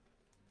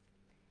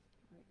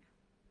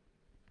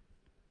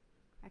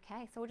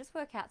 Okay, so we'll just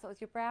work out. So it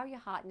was your brow, your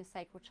heart, and your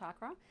sacral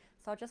chakra.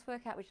 So I'll just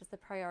work out which is the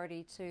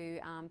priority to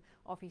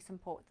offer you some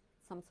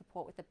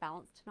support with the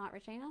balance tonight,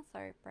 Regina.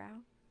 So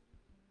brow,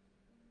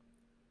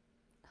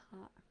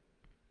 heart,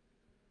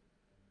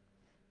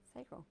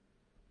 sacral.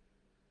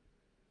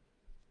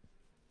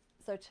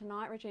 So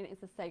tonight, Regina, is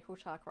the sacral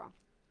chakra.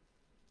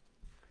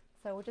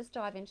 So we'll just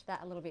dive into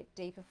that a little bit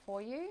deeper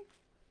for you.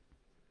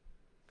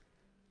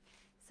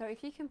 So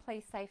if you can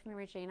please say for me,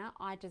 Regina,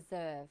 I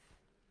deserve.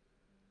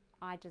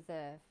 I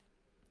deserve.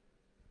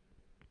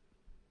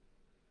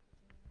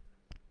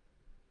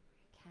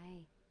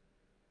 Okay.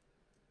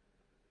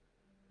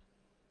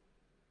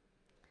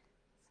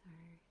 So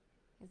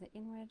is it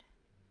inward?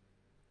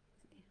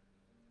 I'm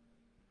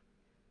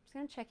just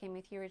going to check in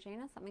with you,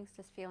 Regina. Something's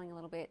just feeling a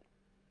little bit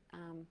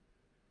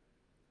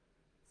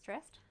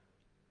stressed.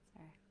 So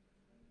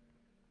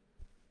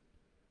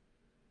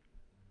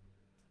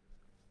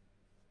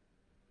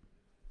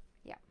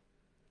yeah.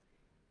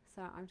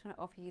 So I'm going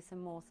to offer you some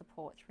more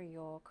support through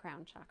your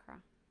crown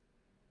chakra.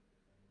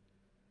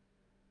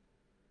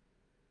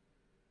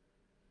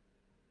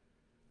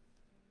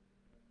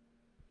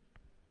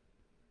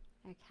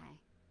 Okay.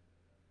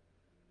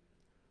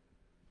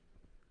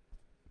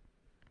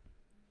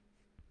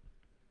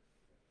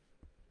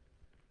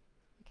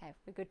 Okay,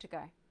 we're good to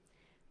go.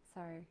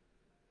 So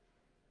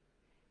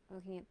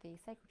looking at the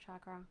sacral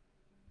chakra,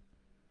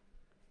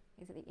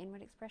 is it the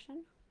inward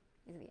expression?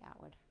 Is it the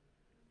outward?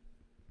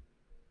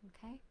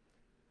 Okay.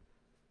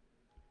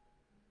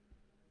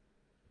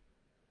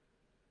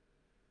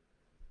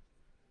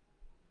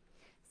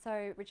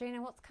 So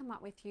Regina, what's come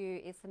up with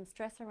you is some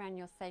stress around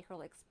your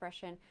sacral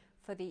expression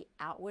for the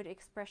outward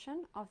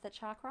expression of the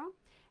chakra,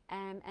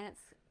 and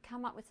it's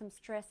come up with some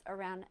stress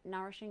around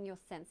nourishing your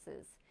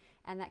senses,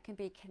 and that can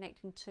be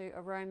connecting to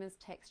aromas,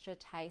 texture,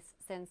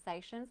 taste,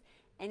 sensations,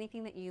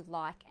 anything that you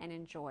like and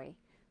enjoy.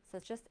 So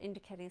it's just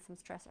indicating some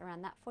stress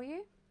around that for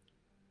you.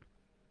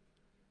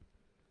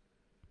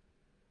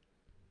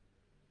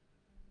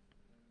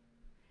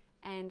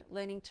 And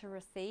learning to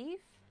receive.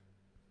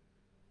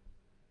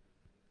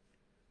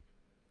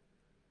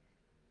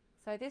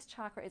 So this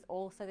chakra is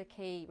also the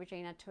key,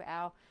 Regina, to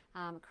our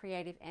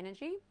creative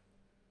energy,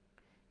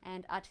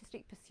 and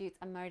artistic pursuits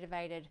are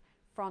motivated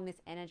from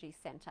this energy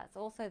center. It's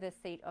also the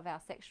seat of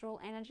our sexual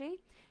energy,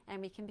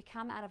 and we can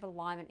become out of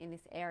alignment in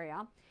this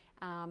area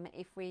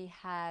if we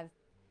have,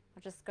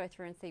 I'll just go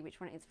through and see which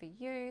one it is for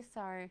you.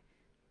 So,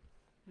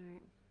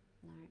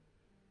 no,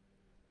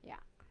 yeah.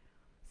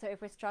 So if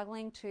we're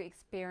struggling to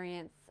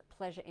experience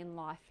pleasure in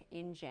life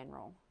in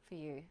general for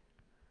you,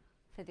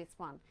 for this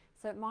one.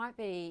 So it might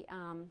be,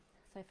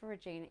 so for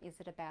Regina, is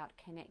it about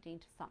connecting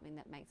to something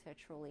that makes her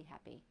truly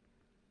happy?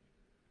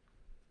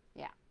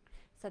 Yeah.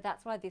 So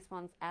that's why this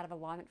one's out of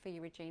alignment for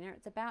you, Regina.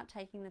 It's about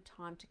taking the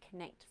time to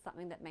connect to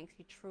something that makes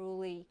you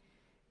truly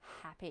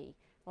happy.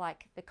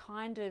 Like the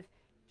kind of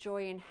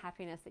joy and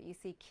happiness that you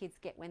see kids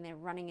get when they're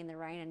running in the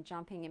rain and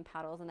jumping in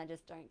puddles and they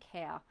just don't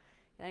care.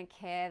 They don't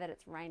care that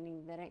it's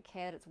raining. They don't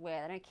care that it's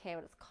wet. They don't care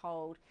when it's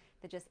cold.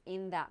 They're just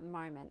in that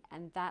moment.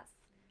 And that's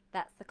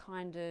the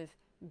kind of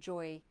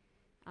joy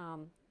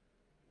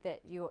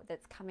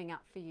that's coming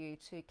up for you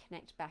to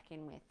connect back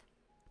in with.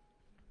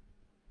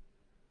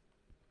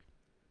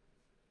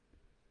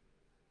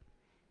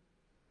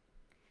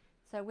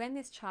 So when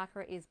this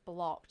chakra is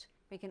blocked,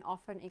 we can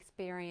often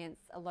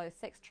experience a low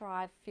sex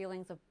drive,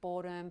 feelings of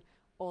boredom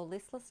or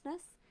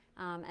listlessness,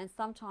 and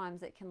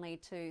sometimes it can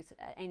lead to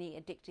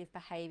any addictive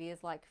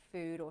behaviours like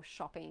food or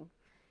shopping.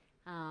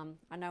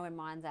 I know when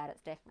mine's at,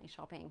 it's definitely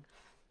shopping,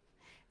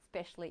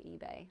 especially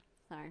eBay.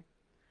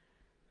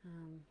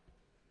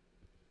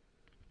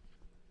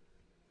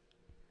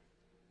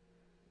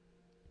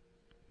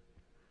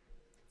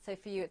 So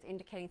for you, it's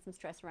indicating some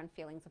stress around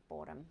feelings of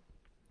boredom.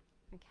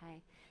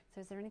 Okay,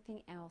 so is there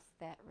anything else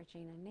that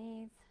Regina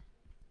needs?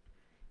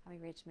 Are we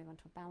ready to move on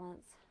to a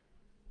balance?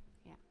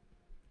 Yeah.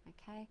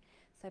 Okay,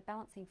 so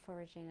balancing for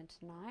Regina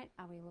tonight.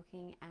 Are we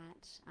looking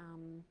at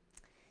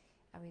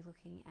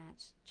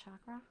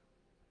chakra?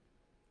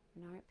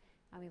 Nope.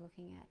 Are we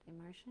looking at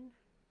emotion?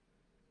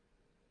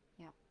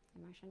 Yeah,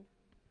 emotion.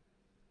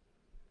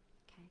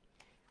 Okay.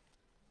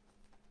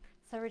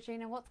 So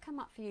Regina, what's come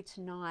up for you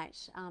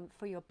tonight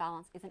for your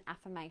balance is an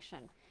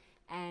affirmation,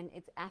 and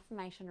it's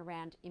affirmation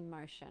around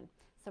emotion.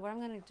 So what I'm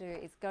going to do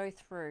is go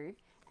through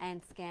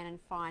and scan and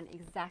find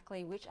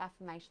exactly which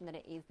affirmation that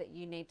it is that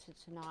you need to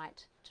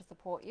tonight to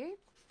support you.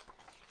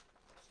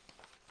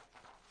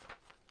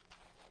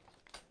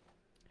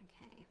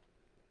 Okay,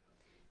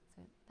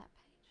 so that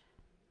page,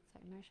 so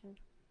emotion,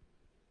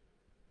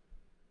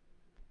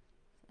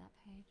 so that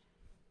page,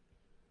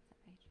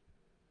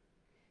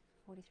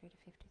 43 to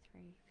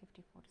 53,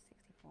 54 to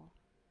 64,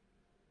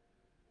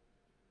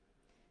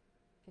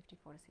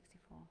 54 to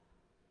 64,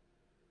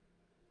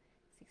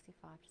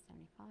 65 to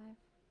 75,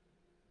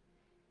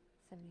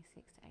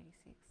 76 to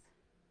 86,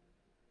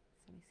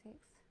 76,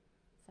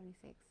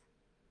 76.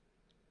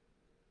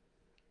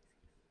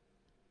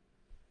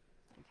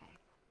 Okay,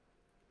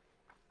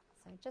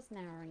 so just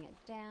narrowing it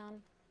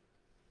down.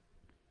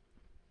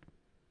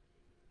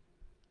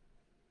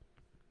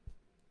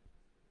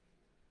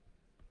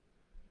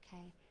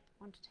 Okay,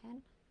 1 to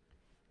 10,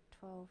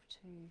 12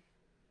 to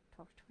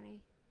 12 to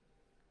 20,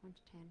 1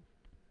 to 10,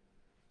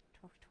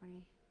 12 to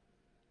 20,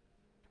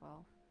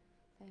 12,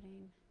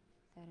 13,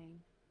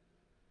 13,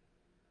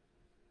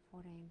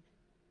 14,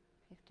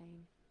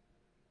 15,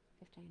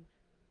 15,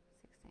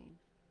 16,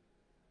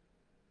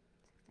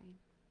 16,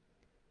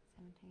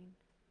 17,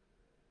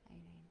 18,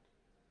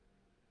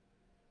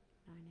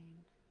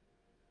 19,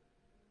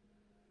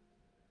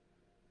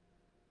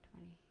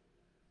 20,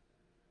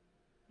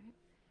 nope,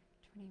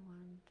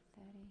 21 to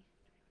 30,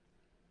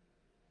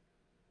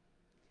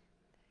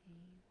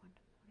 31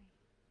 to 40,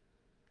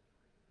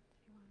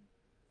 31,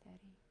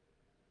 30.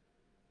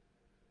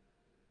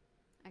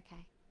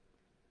 Okay.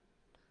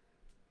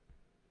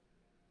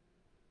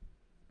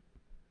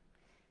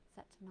 Is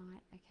that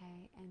tonight?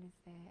 Okay, and is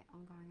there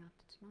ongoing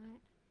after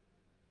tonight?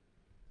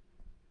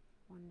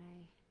 1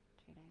 day,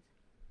 2 days.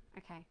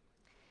 Okay,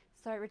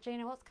 so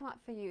Regina, what's come up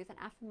for you is an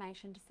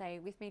affirmation to say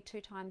with me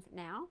 2 times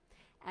now,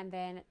 and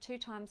then 2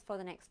 times for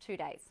the next 2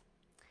 days.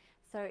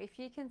 So if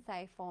you can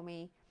say for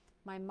me,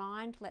 my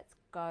mind lets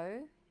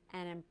go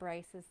and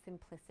embraces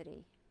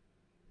simplicity.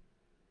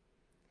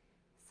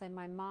 So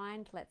my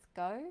mind lets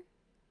go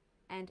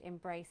and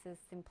embraces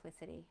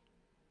simplicity.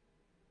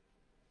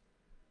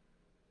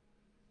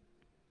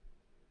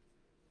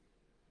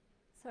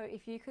 So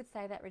if you could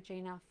say that,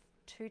 Regina,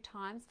 2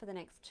 times for the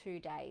next 2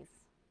 days.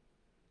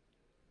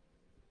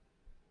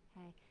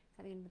 Okay, is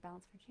that the end of the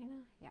balance, Regina?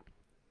 Yeah.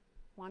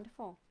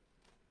 Wonderful.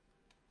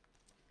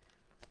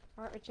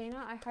 All right,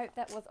 Regina, I hope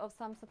that was of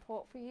some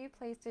support for you.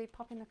 Please do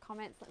pop in the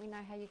comments, let me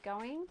know how you're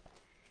going.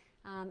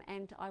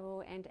 And I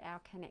will end our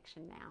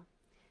connection now.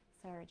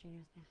 So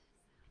Regina's now.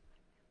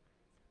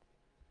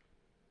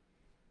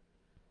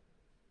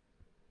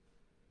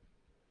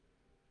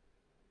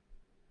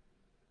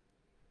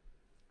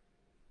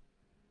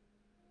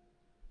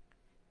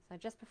 So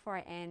just before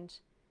I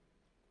end,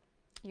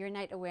 your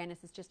innate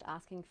awareness is just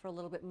asking for a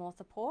little bit more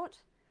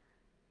support.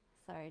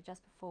 So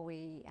just before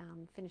we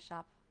finish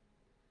up,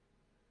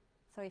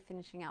 so we're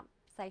finishing up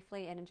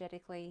safely,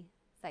 energetically,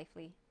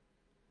 safely,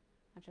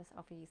 I'll just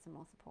offer you some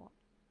more support.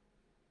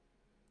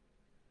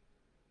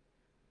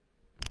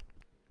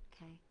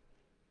 Okay.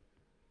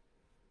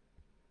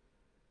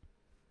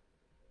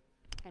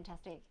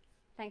 Fantastic.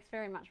 Thanks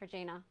very much,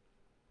 Regina.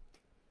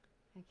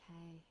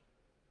 Okay.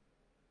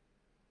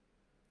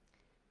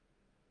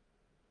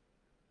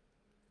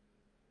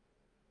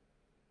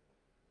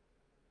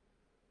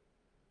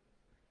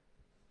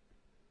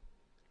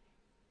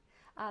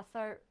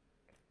 Okay.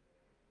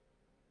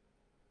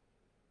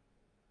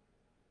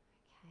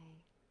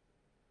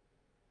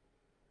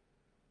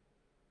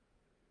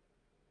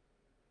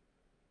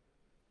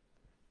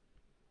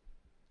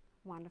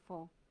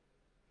 Wonderful.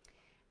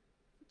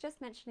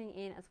 Just mentioning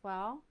in as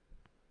well.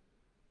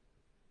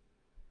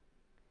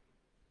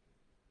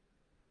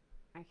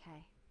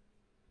 Okay.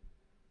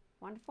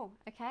 Wonderful.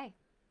 Okay.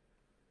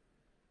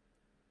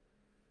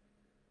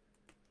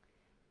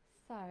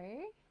 So,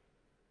 okay.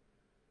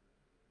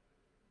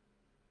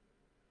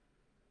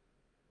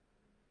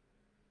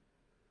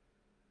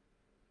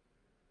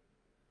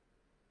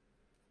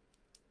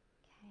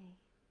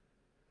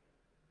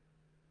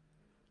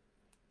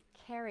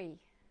 Kerry,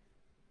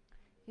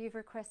 you've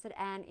requested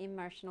an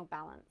emotional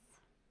balance.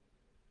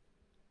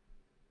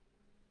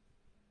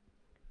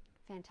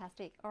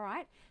 Fantastic. All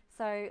right.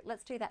 So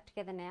let's do that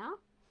together now.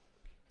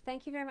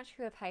 Thank you very much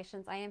for your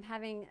patience. I am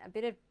having a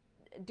bit of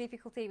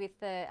difficulty with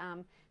the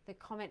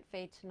comment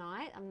feed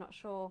tonight. I'm not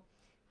sure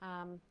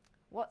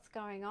what's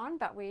going on,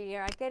 but we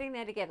are getting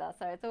there together,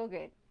 so it's all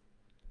good.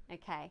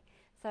 Okay,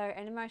 so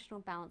an emotional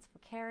balance for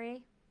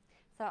Kerry.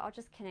 So I'll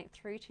just connect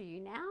through to you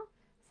now.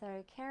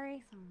 So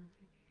Kerry,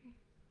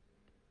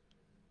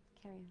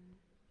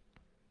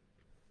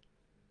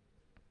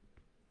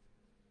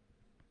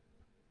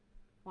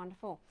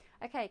 wonderful.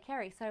 Okay,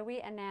 Kerry, so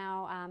we are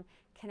now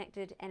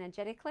connected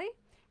energetically,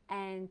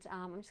 and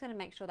I'm just going to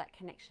make sure that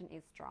connection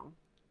is strong.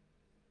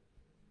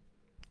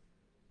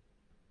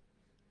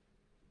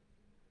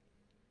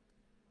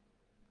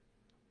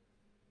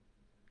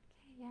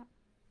 Okay, yep.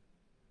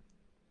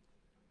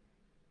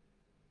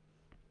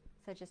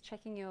 So just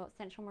checking your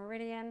central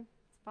meridian,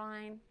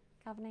 spine,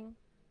 governing.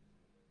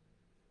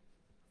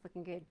 It's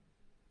looking good.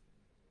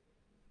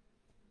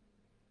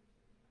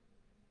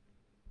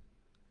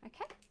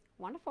 Okay,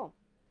 wonderful.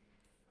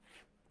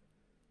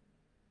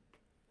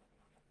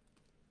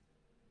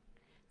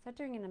 So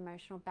doing an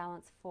emotional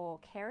balance for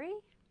Kerry.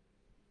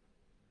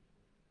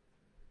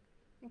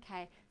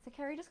 Okay, so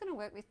Kerry, just going to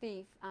work with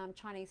the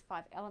Chinese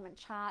 5-element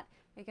chart.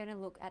 We're going to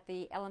look at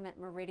the element,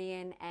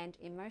 meridian, and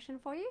emotion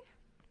for you.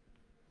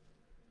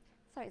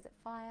 So is it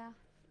fire?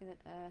 Is it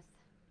earth?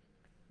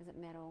 Is it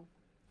metal?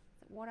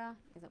 Is it water?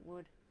 Is it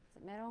wood?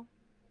 Is it metal?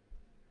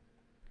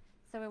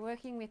 So we're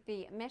working with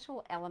the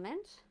metal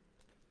element.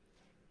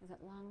 Is it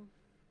lung?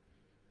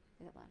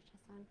 Is it large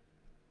intestine?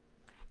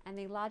 And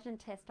the large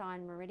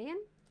intestine meridian.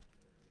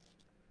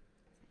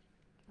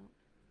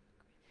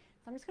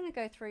 So I'm just going to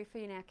go through for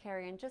you now,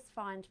 Kerry, and just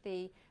find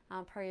the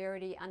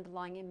priority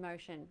underlying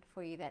emotion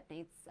for you that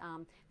needs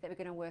that we're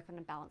going to work on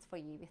a balance for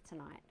you with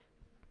tonight.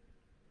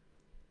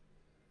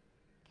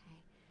 Okay,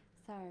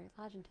 so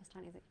large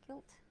intestine, is it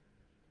guilt?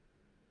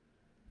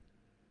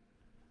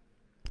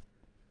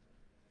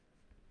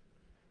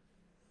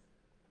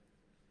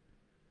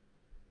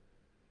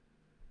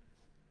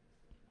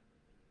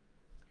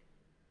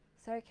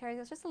 So Kerry,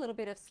 there's just a little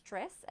bit of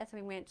stress as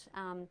we went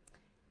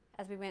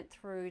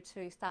through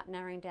to start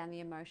narrowing down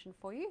the emotion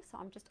for you. So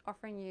I'm just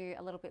offering you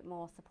a little bit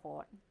more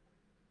support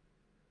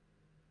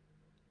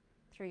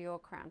through your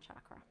crown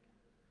chakra.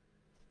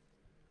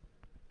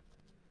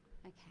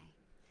 Okay,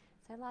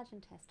 so large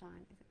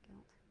intestine, is it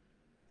guilt?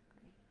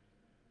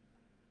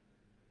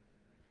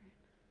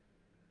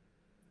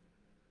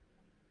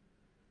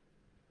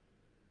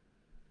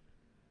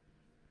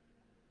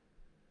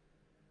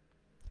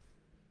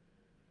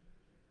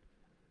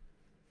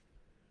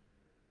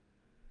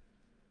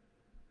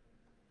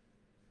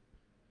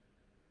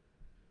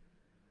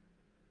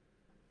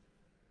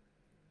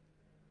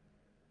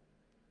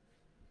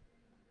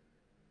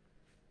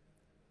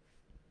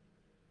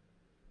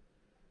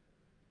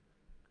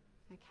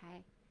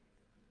 Okay.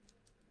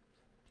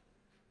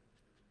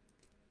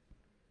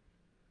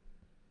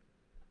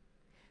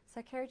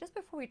 So Kerry, just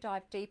before we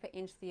dive deeper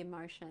into the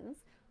emotions,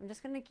 I'm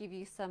just going to give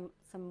you some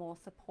more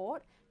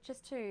support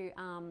just to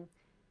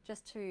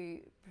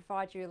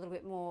provide you a little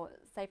bit more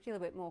safety, a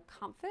little bit more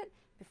comfort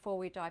before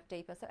we dive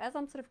deeper. So as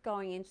I'm sort of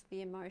going into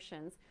the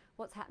emotions,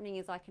 what's happening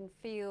is I can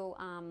feel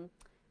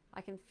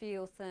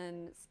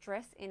some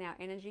stress in our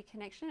energy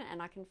connection,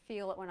 and I can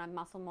feel it when I'm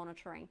muscle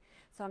monitoring.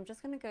 So I'm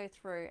just going to go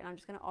through and I'm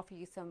just going to offer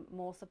you some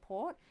more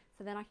support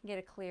so then I can get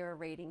a clearer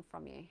reading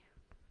from you.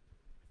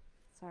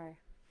 So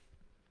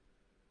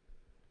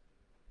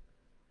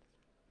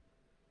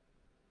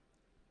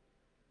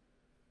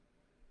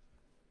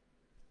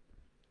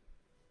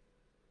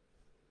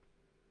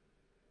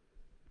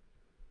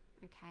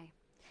okay.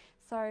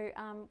 So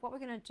what we're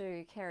going to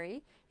do,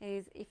 Kerry,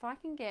 is if I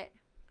can get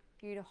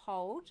you to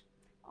hold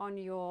on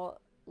your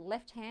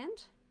left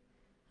hand.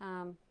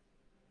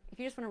 If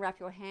you just want to wrap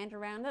your hand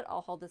around it,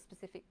 I'll hold a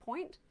specific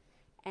point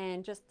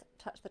and just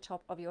touch the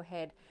top of your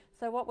head.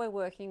 So what we're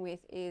working with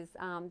is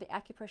the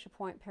acupressure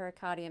point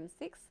pericardium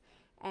 6,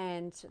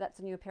 and that's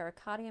on your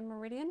pericardium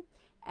meridian.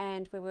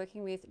 And we're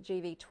working with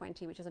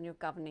GV20, which is on your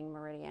governing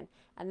meridian.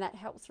 And that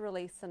helps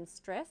release some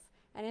stress,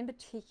 and in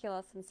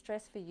particular, some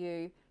stress for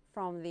you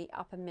from the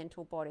upper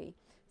mental body.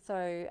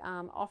 So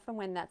often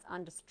when that's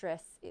under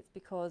stress, it's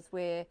because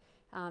we're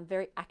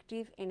very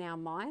active in our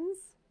minds,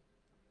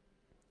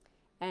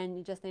 and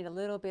you just need a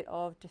little bit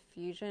of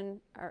diffusion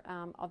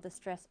of the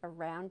stress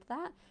around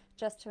that,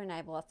 just to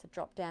enable us to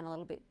drop down a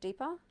little bit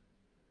deeper.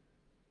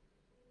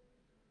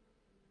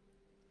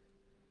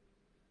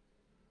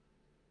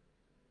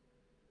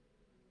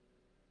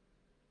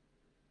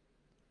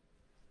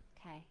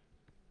 Okay.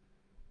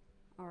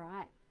 All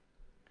right.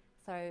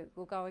 So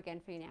we'll go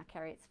again for you now,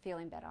 Kerry. It's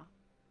feeling better.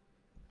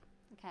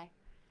 Okay.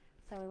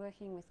 So we're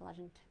working with large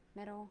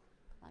metal,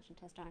 large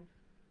intestine.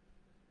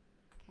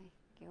 Okay.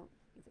 Guilt.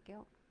 Is it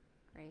guilt?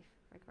 Grief.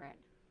 Regret.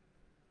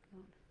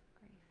 Guilt.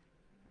 Grief.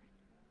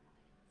 Regret.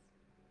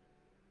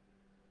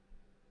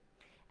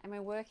 And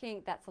we're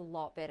working, that's a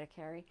lot better,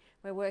 Kerry.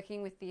 We're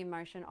working with the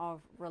emotion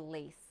of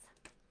release.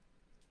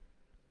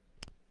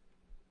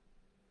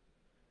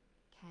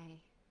 Okay.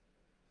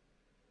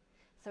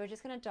 So we're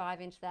just going to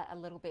dive into that a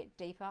little bit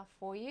deeper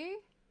for you.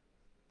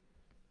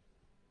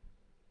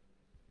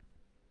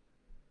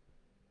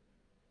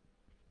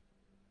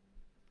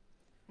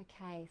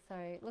 Okay,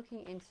 so looking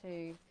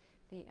into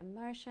the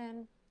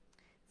emotion.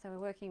 So we're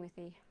working with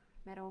the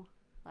metal,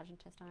 large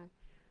intestine,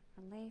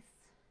 release,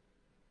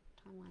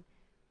 timeline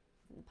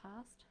in the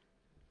past.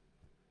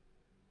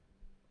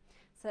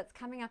 So that's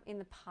coming up in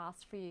the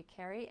past for you,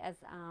 Kerry, as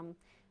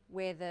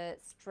where the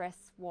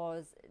stress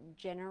was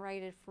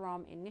generated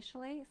from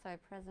initially. So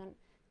present,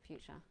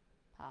 future,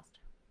 past.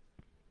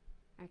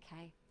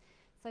 Okay.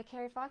 So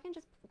Kerry, if I can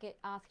just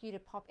ask you to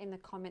pop in the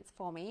comments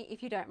for me,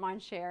 if you don't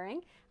mind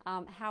sharing,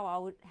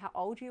 how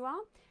old you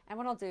are. And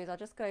what I'll do is I'll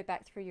just go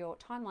back through your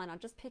timeline. I'll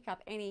just pick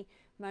up any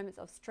moments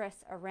of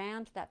stress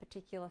around that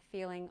particular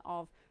feeling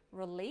of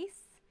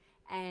release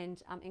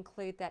and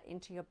include that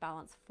into your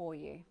balance for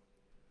you.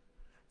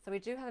 So we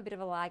do have a bit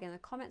of a lag in the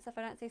comments. If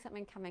I don't see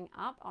something coming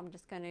up, I'm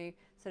just going to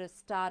sort of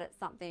start at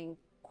something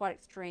quite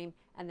extreme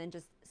and then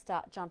just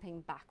start jumping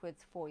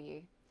backwards for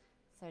you.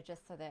 So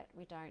just so that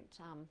we don't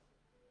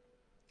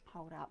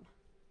hold up.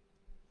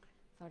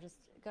 So I'll just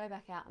go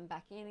back out and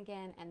back in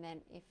again, and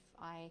then if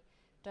I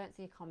don't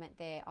see a comment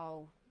there,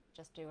 I'll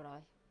just do what I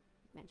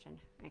mentioned.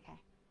 Okay.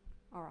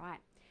 All right.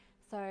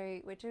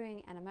 So we're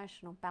doing an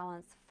emotional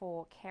balance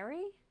for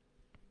Kerry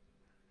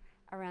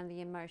around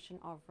the emotion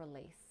of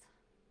release.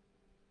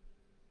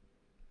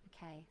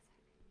 Okay.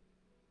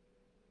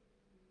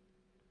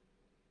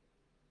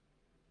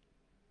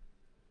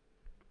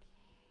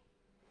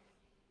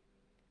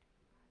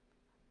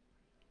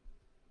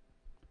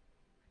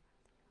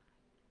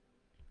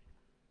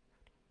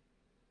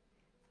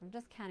 I'm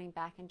just counting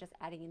back and just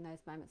adding in those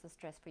moments of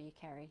stress for you,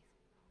 Kerry.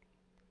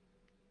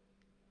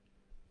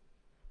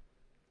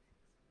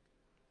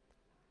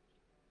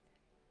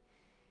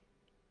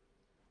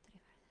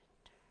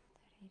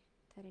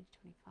 30 to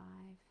 25,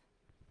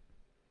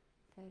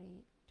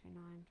 30,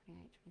 29,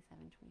 28,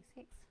 27,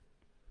 26,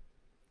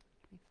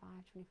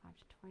 25, 25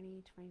 to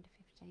 20, 20 to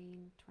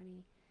 15,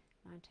 20,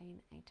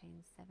 19,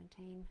 18,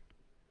 17,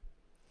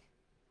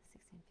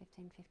 16,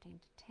 15,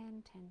 15 to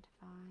 10, 10 to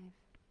 5,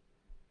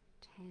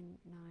 10,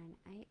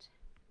 9, 8,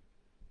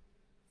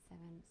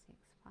 7, 6,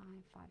 5,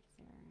 5 to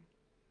 0.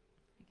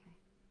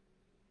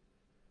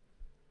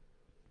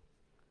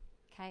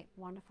 Okay,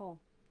 wonderful.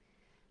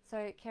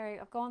 So Kerry,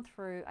 I've gone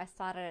through, I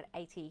started at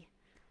 80.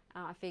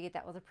 I figured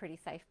that was a pretty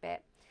safe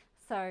bet.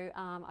 So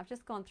I've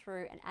just gone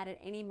through and added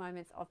any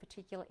moments of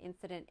particular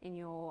incident in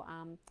your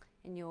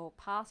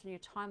past, in your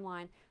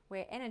timeline,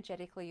 where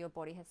energetically your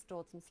body has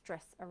stored some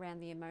stress around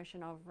the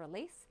emotion of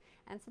release.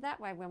 And so that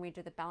way, when we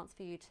do the balance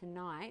for you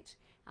tonight,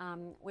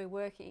 we're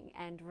working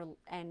and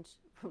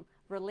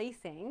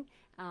releasing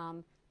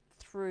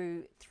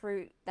through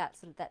that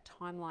sort of that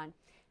timeline.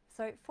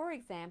 So for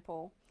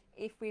example,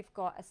 if we've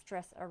got a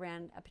stress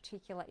around a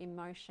particular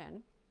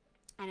emotion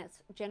and it's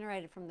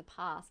generated from the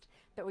past,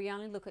 but we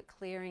only look at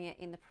clearing it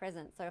in the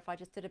present. So if I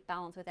just did a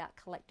balance without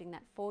collecting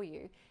that for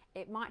you,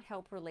 it might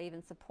help relieve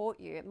and support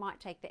you. It might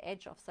take the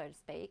edge off, so to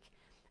speak.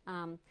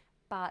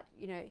 But,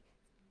 you know,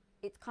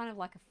 it's kind of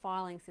like a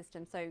filing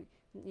system. So,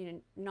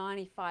 you know,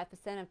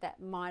 95% of that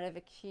might have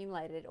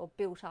accumulated or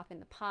built up in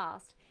the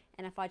past.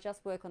 And if I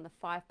just work on the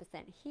 5%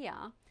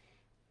 here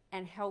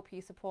and help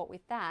you support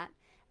with that,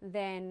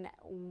 then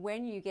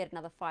when you get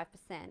another 5%,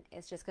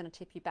 it's just going to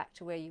tip you back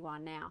to where you are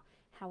now.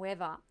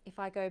 However, if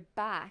I go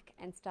back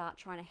and start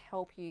trying to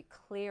help you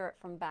clear it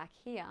from back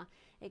here,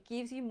 it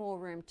gives you more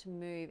room to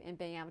move and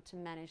being able to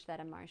manage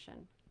that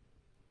emotion.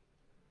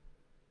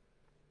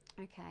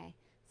 Okay,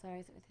 so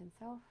is it within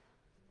self?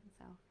 Within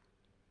self.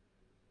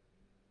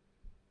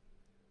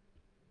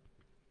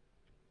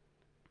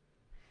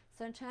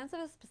 So in terms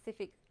of a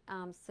specific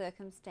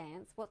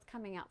circumstance, what's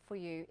coming up for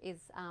you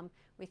is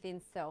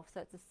within self. So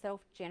it's a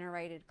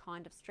self-generated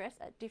kind of stress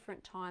at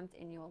different times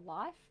in your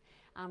life,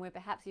 where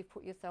perhaps you've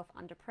put yourself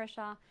under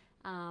pressure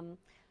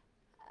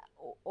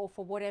or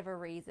for whatever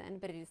reason,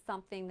 but it is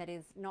something that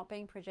is not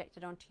being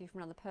projected onto you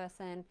from another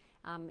person.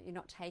 You're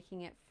not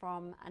taking it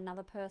from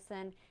another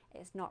person.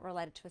 It's not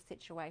related to a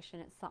situation.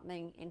 It's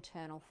something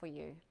internal for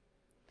you.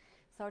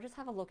 So I'll just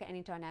have a look at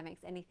any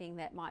dynamics, anything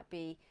that might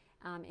be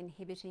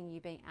inhibiting you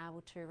being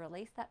able to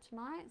release that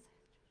tonight.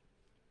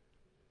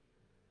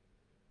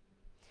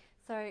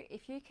 So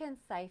if you can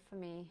say for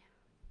me,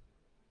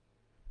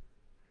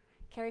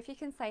 Kerry, if you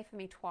can say for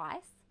me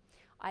twice,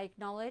 I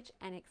acknowledge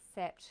and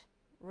accept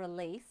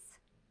release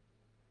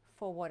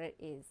for what it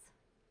is.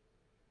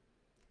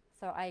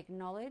 So I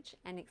acknowledge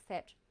and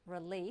accept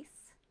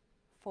release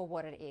for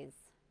what it is.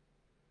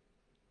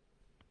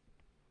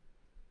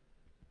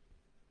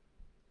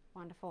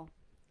 Wonderful.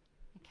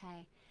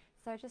 Okay,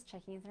 so just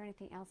checking, is there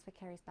anything else for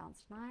Kerry's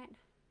balance tonight?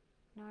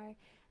 No.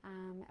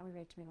 Are we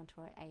ready to move on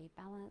to a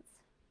balance?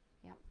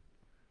 Yep.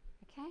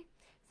 Okay,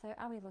 so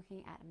are we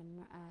looking at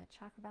a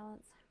chakra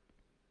balance?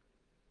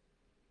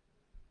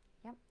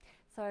 Yep.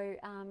 So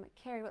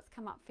Kerry, what's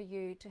come up for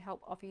you to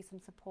help offer you some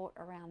support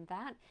around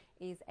that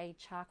is a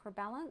chakra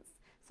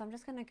balance. So I'm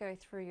just going to go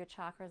through your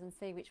chakras and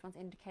see which one's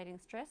indicating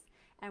stress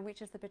and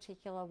which is the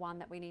particular one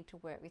that we need to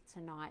work with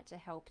tonight to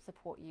help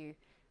support you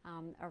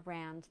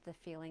around the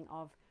feeling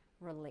of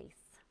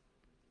release.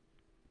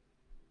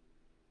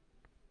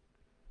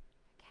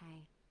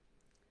 Okay.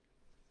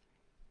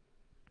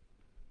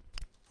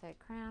 So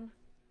crown,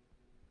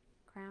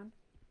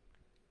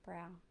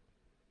 brow,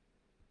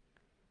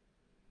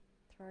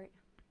 throat,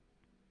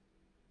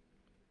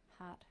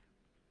 heart.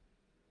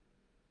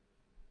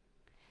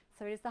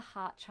 So it is the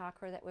heart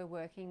chakra that we're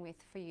working with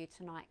for you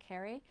tonight,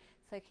 Kerry.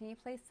 So can you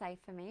please say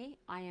for me,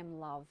 I am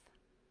love.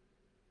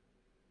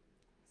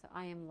 So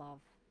I am love.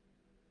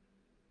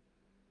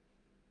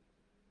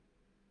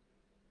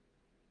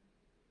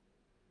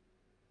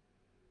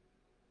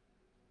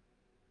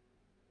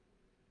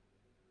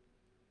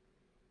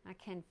 I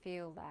can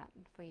feel that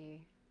for you.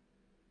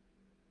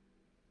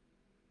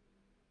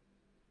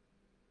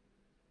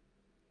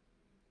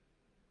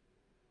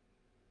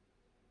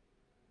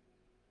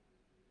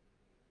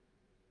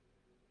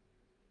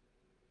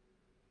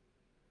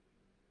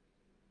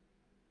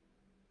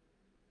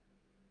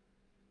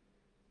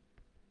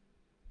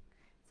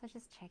 So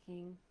just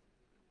checking.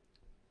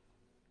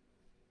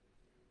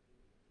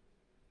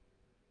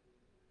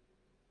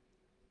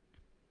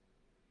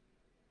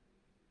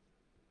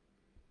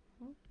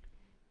 Okay,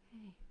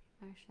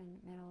 emotion,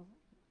 middle,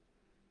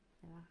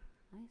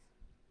 nice.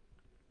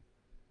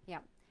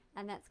 Yep,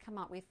 and that's come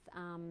up with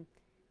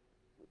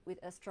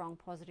a strong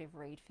positive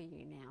read for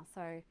you now.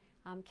 So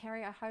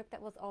Kerry, I hope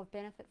that was of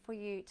benefit for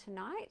you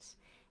tonight,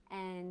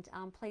 and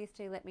please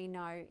do let me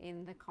know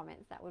in the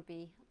comments. That would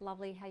be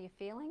lovely how you're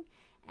feeling,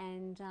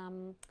 and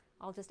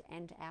I'll just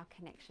end our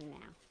connection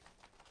now.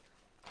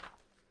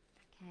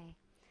 Okay.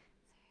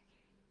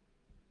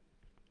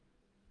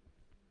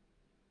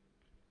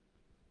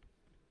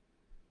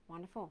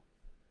 Wonderful.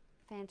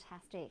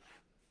 Fantastic.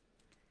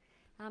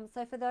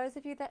 So for those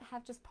of you that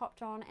have just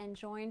popped on and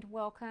joined,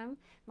 welcome.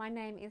 My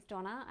name is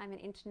Donna. I'm an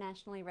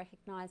internationally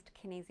recognised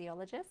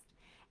kinesiologist,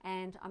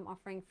 and I'm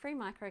offering free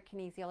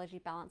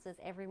micro-kinesiology balances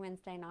every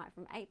Wednesday night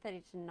from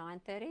 8:30 to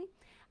 9:30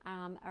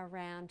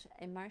 around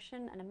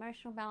emotion, an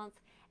emotional balance,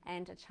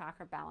 and a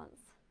chakra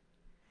balance.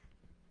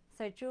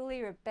 So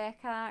Julie,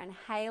 Rebecca, and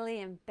Haley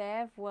and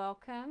Bev,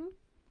 welcome.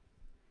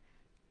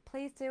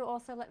 Please do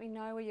also let me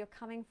know where you're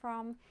coming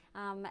from.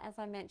 As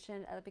I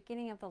mentioned at the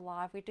beginning of the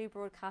live, we do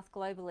broadcast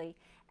globally,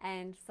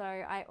 and so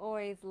I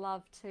always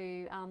love to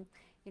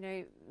you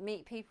know,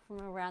 meet people from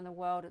around the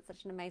world. It's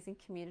such an amazing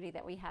community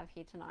that we have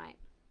here tonight.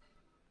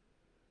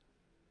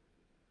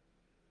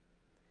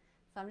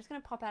 So I'm just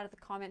going to pop out of the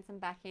comments and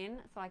back in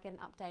so I get an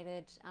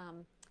updated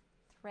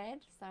thread.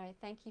 So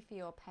thank you for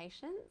your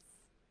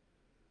patience.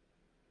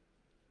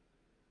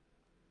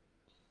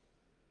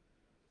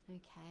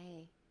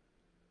 Okay.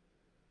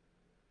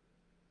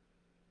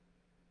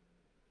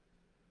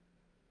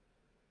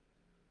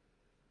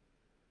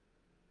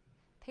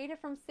 Peter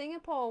from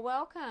Singapore,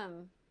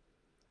 welcome.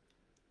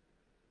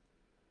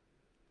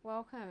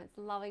 Welcome, it's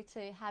lovely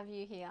to have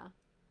you here.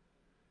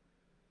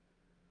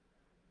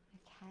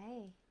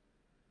 Okay.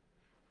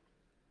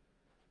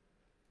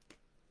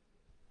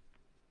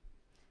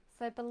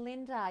 So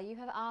Belinda, you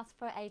have asked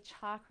for a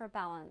chakra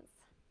balance.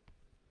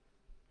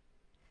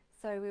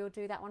 So we will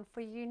do that one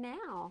for you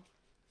now.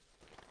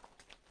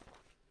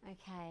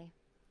 Okay.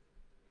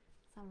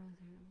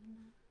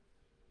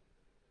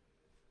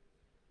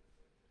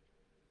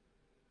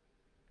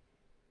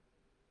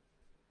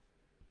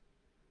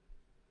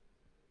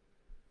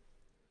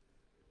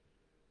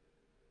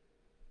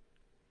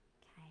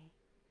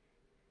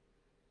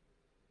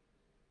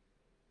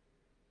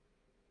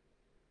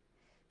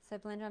 So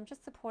Belinda, I'm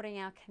just supporting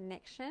our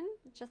connection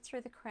just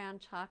through the crown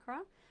chakra.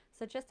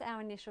 So just our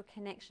initial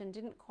connection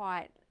didn't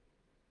quite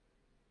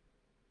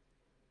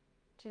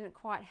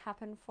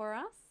happen for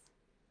us.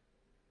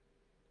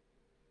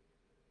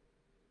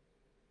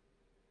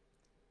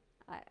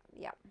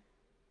 Yep.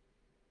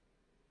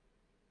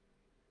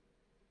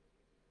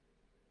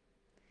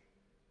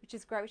 Which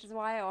is great, which is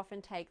why I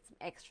often take some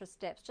extra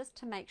steps just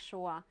to make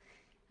sure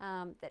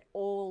that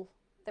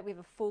we have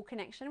a full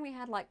connection. We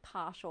had like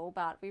partial,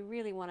 but we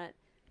really want it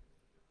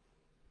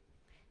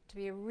to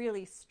be a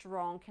really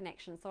strong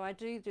connection. So I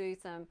do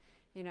some,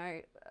 you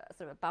know,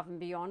 sort of above and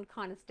beyond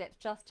kind of steps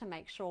just to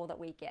make sure that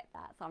we get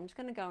that. So I'm just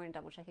going to go and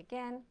double check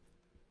again.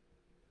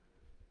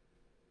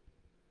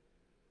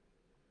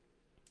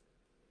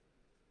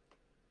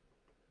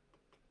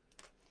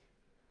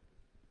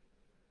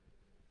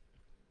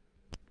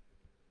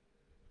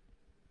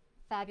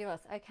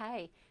 Fabulous.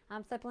 Okay.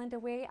 So Belinda,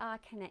 we are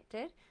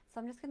connected. So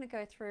I'm just going to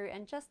go through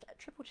and just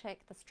triple check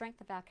the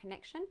strength of our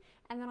connection,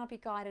 and then I'll be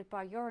guided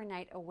by your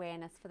innate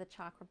awareness for the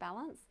chakra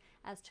balance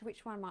as to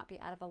which one might be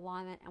out of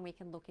alignment, and we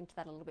can look into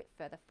that a little bit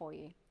further for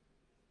you.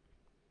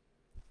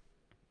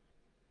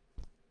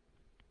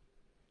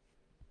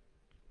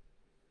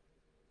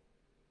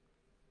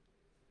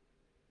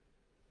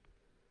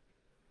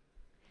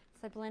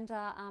 So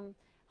Belinda,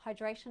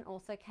 hydration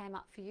also came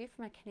up for you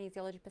from a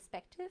kinesiology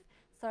perspective.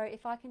 So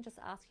if I can just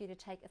ask you to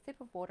take a sip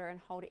of water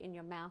and hold it in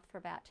your mouth for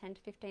about 10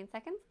 to 15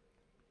 seconds.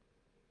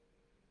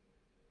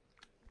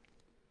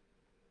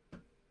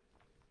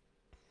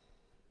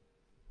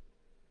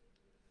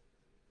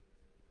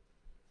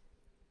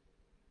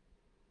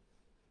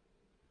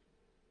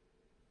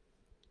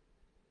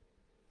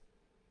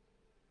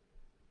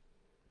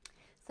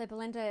 So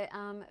Belinda,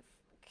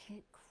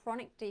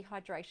 chronic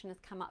dehydration has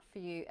come up for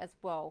you as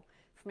well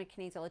from a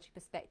kinesiology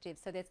perspective.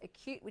 So there's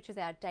acute, which is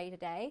our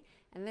day-to-day,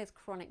 and there's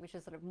chronic, which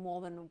is sort of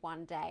more than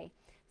one day.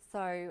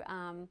 So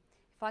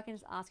if I can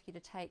just ask you to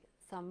take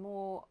some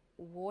more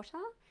water,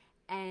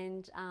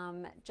 and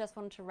just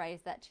wanted to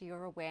raise that to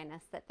your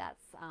awareness that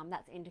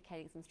that's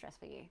indicating some stress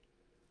for you.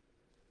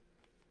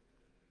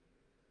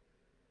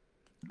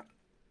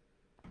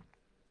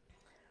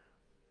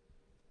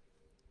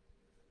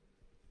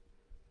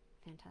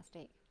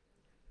 Fantastic.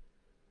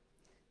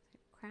 So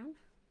crown,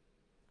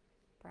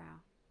 brow.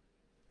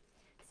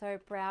 So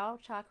brow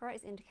chakra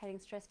is indicating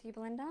stress for you,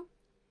 Belinda.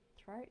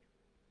 Throat,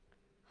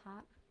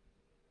 heart,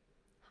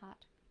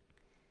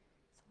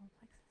 solar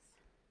plexus.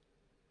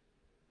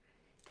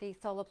 The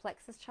solar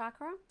plexus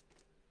chakra,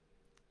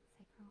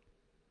 sacral,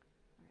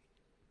 root.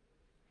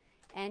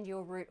 And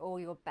your root or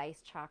your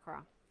base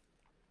chakra.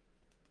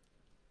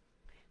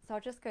 So I'll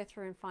just go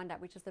through and find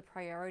out which is the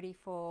priority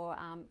for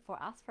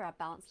us, for our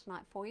balance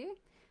tonight for you.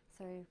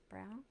 So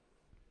brow,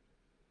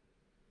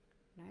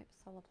 nope,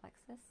 solar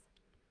plexus,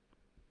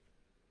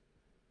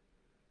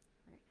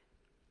 root.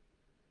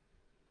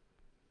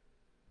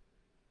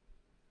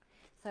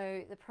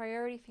 So the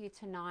priority for you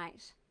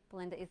tonight,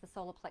 Belinda, is the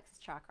solar plexus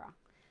chakra.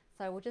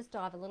 So we'll just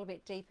dive a little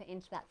bit deeper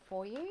into that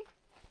for you.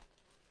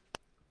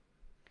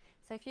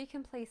 So if you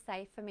can please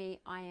say for me,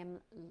 I am,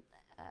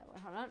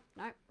 hold on,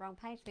 no, wrong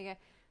page, there you go.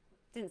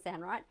 Didn't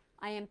sound right.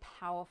 I am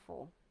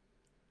powerful.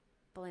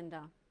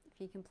 Belinda, if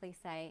you can please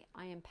say,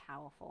 I am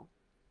powerful.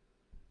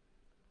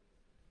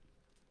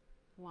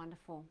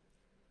 Wonderful.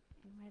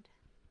 Inward,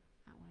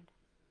 outward.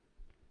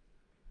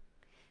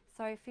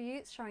 So for you,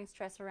 it's showing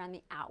stress around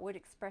the outward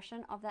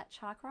expression of that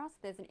chakra. So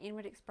there's an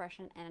inward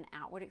expression and an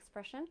outward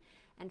expression.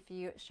 And for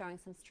you, it's showing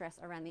some stress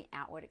around the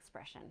outward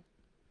expression.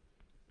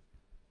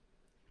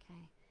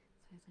 Okay,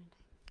 so it's going to take.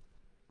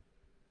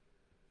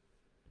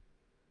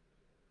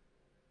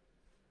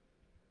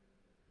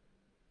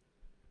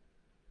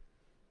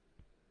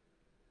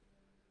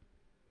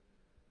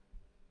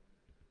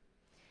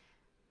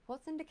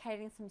 What's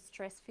indicating some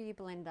stress for you,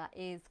 Belinda,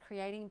 is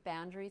creating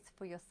boundaries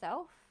for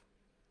yourself.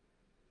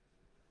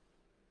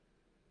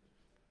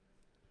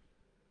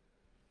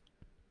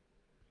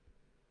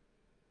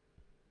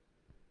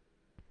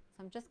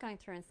 So I'm just going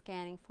through and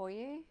scanning for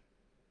you.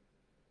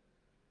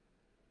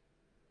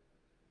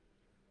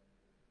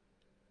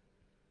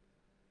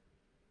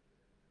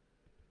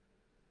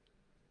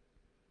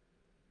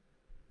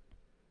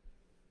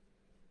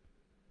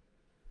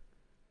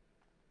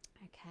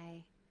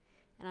 Okay.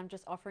 And I'm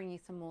just offering you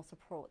some more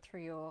support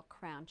through your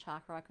crown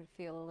chakra. I could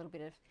feel a little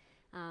bit of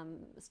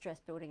stress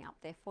building up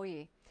there for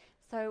you.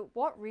 So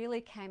what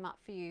really came up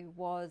for you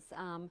was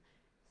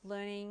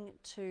learning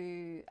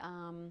to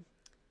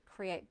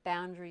create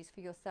boundaries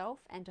for yourself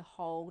and to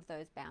hold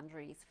those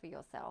boundaries for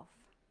yourself.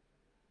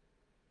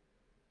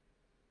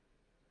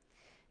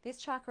 This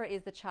chakra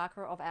is the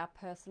chakra of our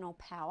personal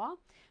power.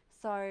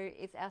 So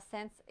it's our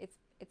sense,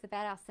 it's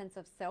about our sense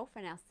of self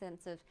and our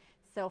sense of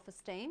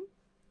self-esteem.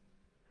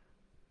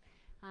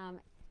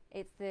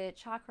 It's the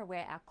chakra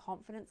where our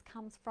confidence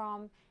comes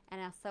from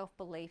and our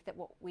self-belief that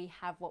what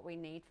we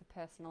need for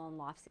personal and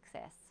life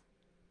success.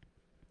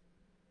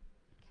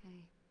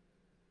 Okay.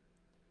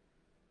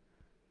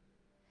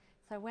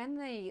 So when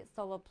the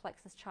solar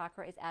plexus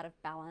chakra is out of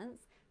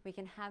balance, we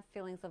can have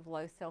feelings of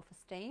low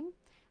self-esteem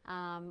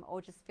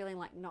or just feeling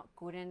like not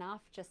good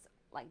enough, just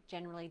like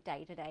generally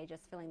day to day,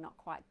 just feeling not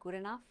quite good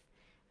enough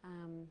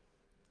and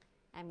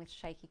with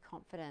shaky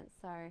confidence.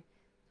 So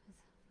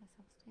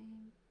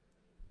self-esteem.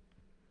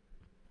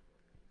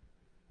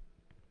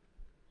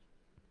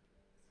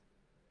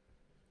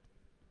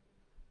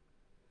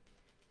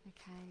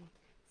 Okay,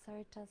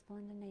 so does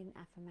Belinda need an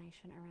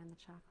affirmation around the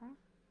chakra?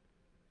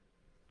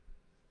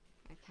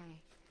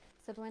 Okay,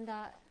 so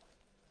Belinda,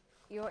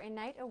 your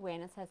innate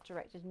awareness has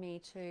directed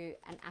me to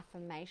an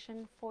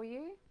affirmation for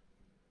you.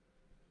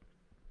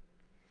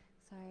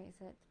 So is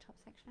it the top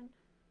section?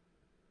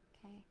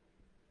 Okay,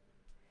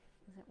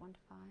 is it 1 to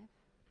 5?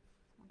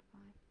 1 to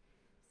 5,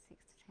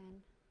 6 to 10,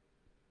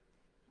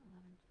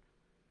 11.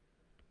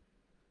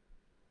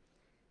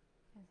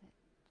 Is it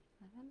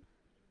 11?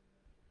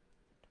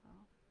 12,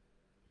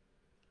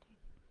 13.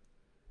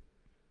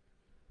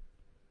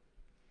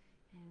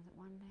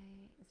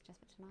 It's just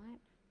for tonight.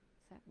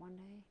 So 1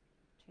 day,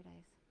 2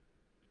 days.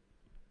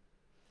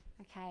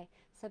 Okay,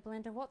 so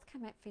Belinda, what's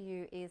come up for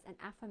you is an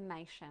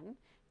affirmation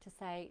to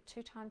say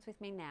 2 times with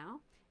me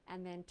now,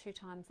 and then 2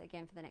 times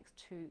again for the next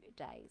 2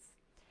 days.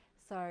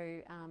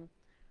 So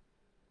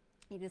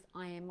it is,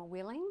 I am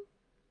willing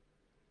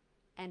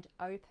and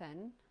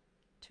open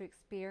to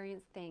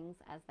experience things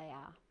as they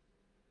are.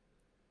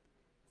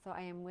 So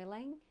I am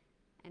willing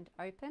and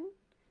open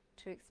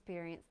to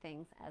experience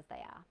things as they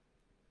are.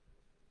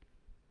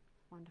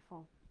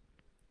 Wonderful.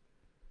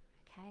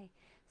 Okay,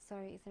 so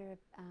is there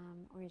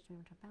a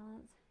original to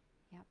balance?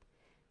 Yep.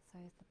 So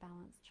is the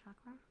balance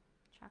chakra?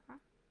 Chakra?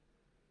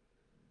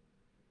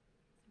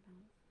 Is the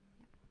balance?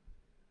 Yep.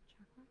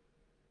 Chakra?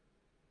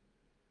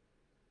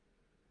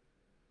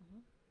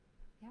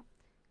 Yep.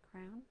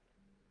 Crown?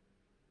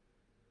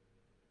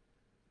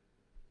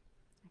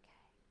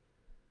 Okay.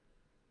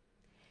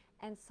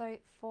 And so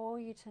for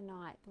you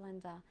tonight,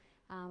 Belinda,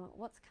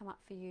 what's come up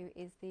for you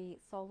is the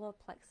solar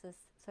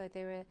plexus. So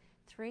there are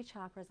 3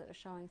 chakras that are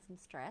showing some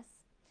stress.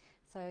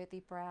 So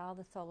the brow,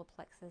 the solar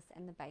plexus,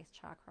 and the base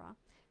chakra.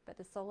 But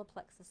the solar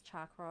plexus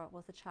chakra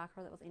was the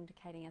chakra that was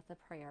indicating as the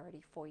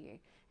priority for you.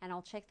 And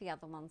I'll check the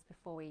other ones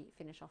before we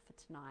finish off for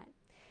tonight.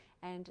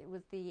 And it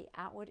was the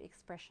outward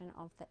expression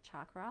of that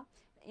chakra,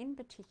 in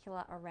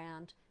particular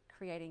around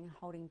creating and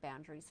holding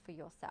boundaries for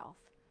yourself.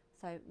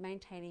 So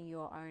maintaining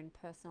your own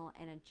personal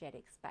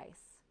energetic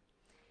space.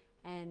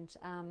 And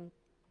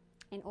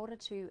in order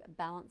to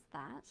balance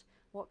that,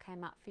 what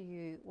came up for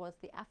you was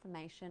the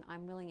affirmation,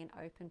 I'm willing and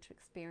open to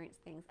experience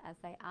things as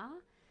they are,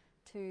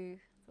 to,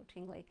 sort of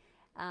tingly,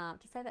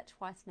 to say that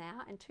twice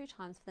now and 2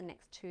 times for the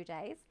next 2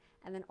 days,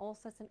 and then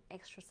also some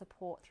extra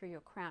support through your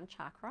crown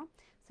chakra.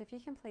 So if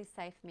you can please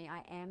say for me,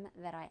 I am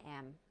that I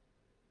am.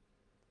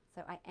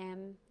 So I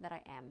am that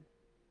I am.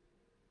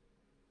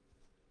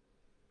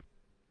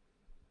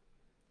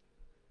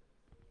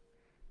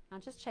 I'll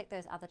just check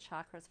those other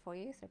chakras for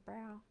you. So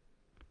brow,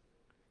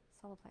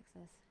 solar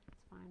plexus,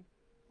 it's fine.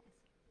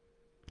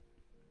 Yes.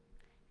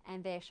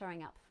 And they're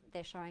showing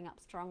up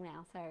strong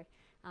now. So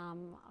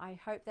I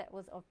hope that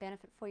was of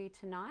benefit for you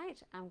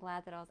tonight. I'm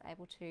glad that I was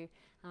able to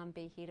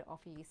be here to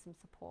offer you some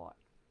support.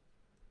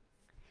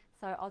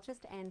 So I'll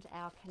just end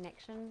our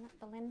connection,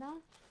 Belinda.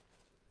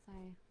 So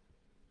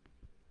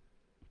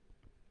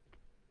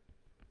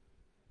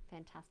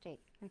fantastic.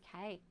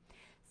 Okay.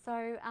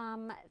 So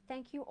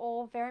thank you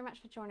all very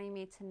much for joining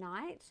me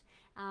tonight.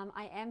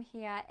 I am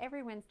here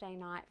every Wednesday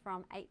night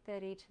from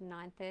 8:30 to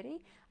 9:30.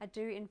 I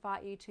do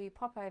invite you to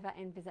pop over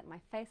and visit my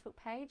Facebook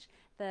page.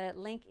 The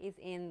link is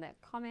in the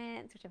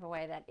comments, whichever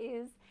way that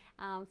is.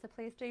 So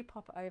please do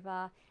pop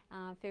over.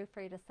 Feel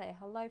free to say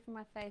hello from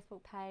my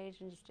Facebook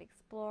page and just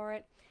explore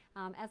it.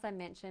 As I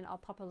mentioned, I'll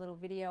pop a little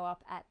video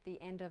up at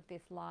the end of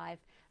this live,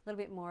 a little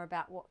bit more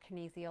about what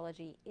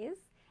kinesiology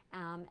is.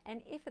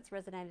 And if it's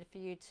resonated for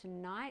you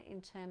tonight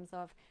in terms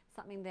of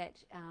something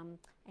that,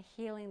 a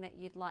healing that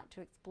you'd like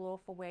to explore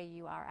for where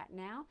you are at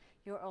now,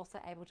 you're also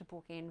able to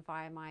book in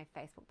via my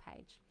Facebook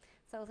page.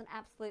 So it was an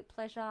absolute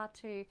pleasure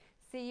to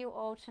see you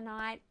all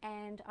tonight,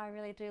 and I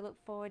really do look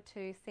forward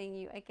to seeing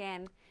you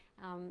again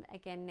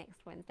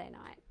next Wednesday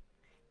night.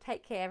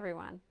 Take care,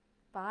 everyone.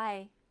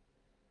 Bye.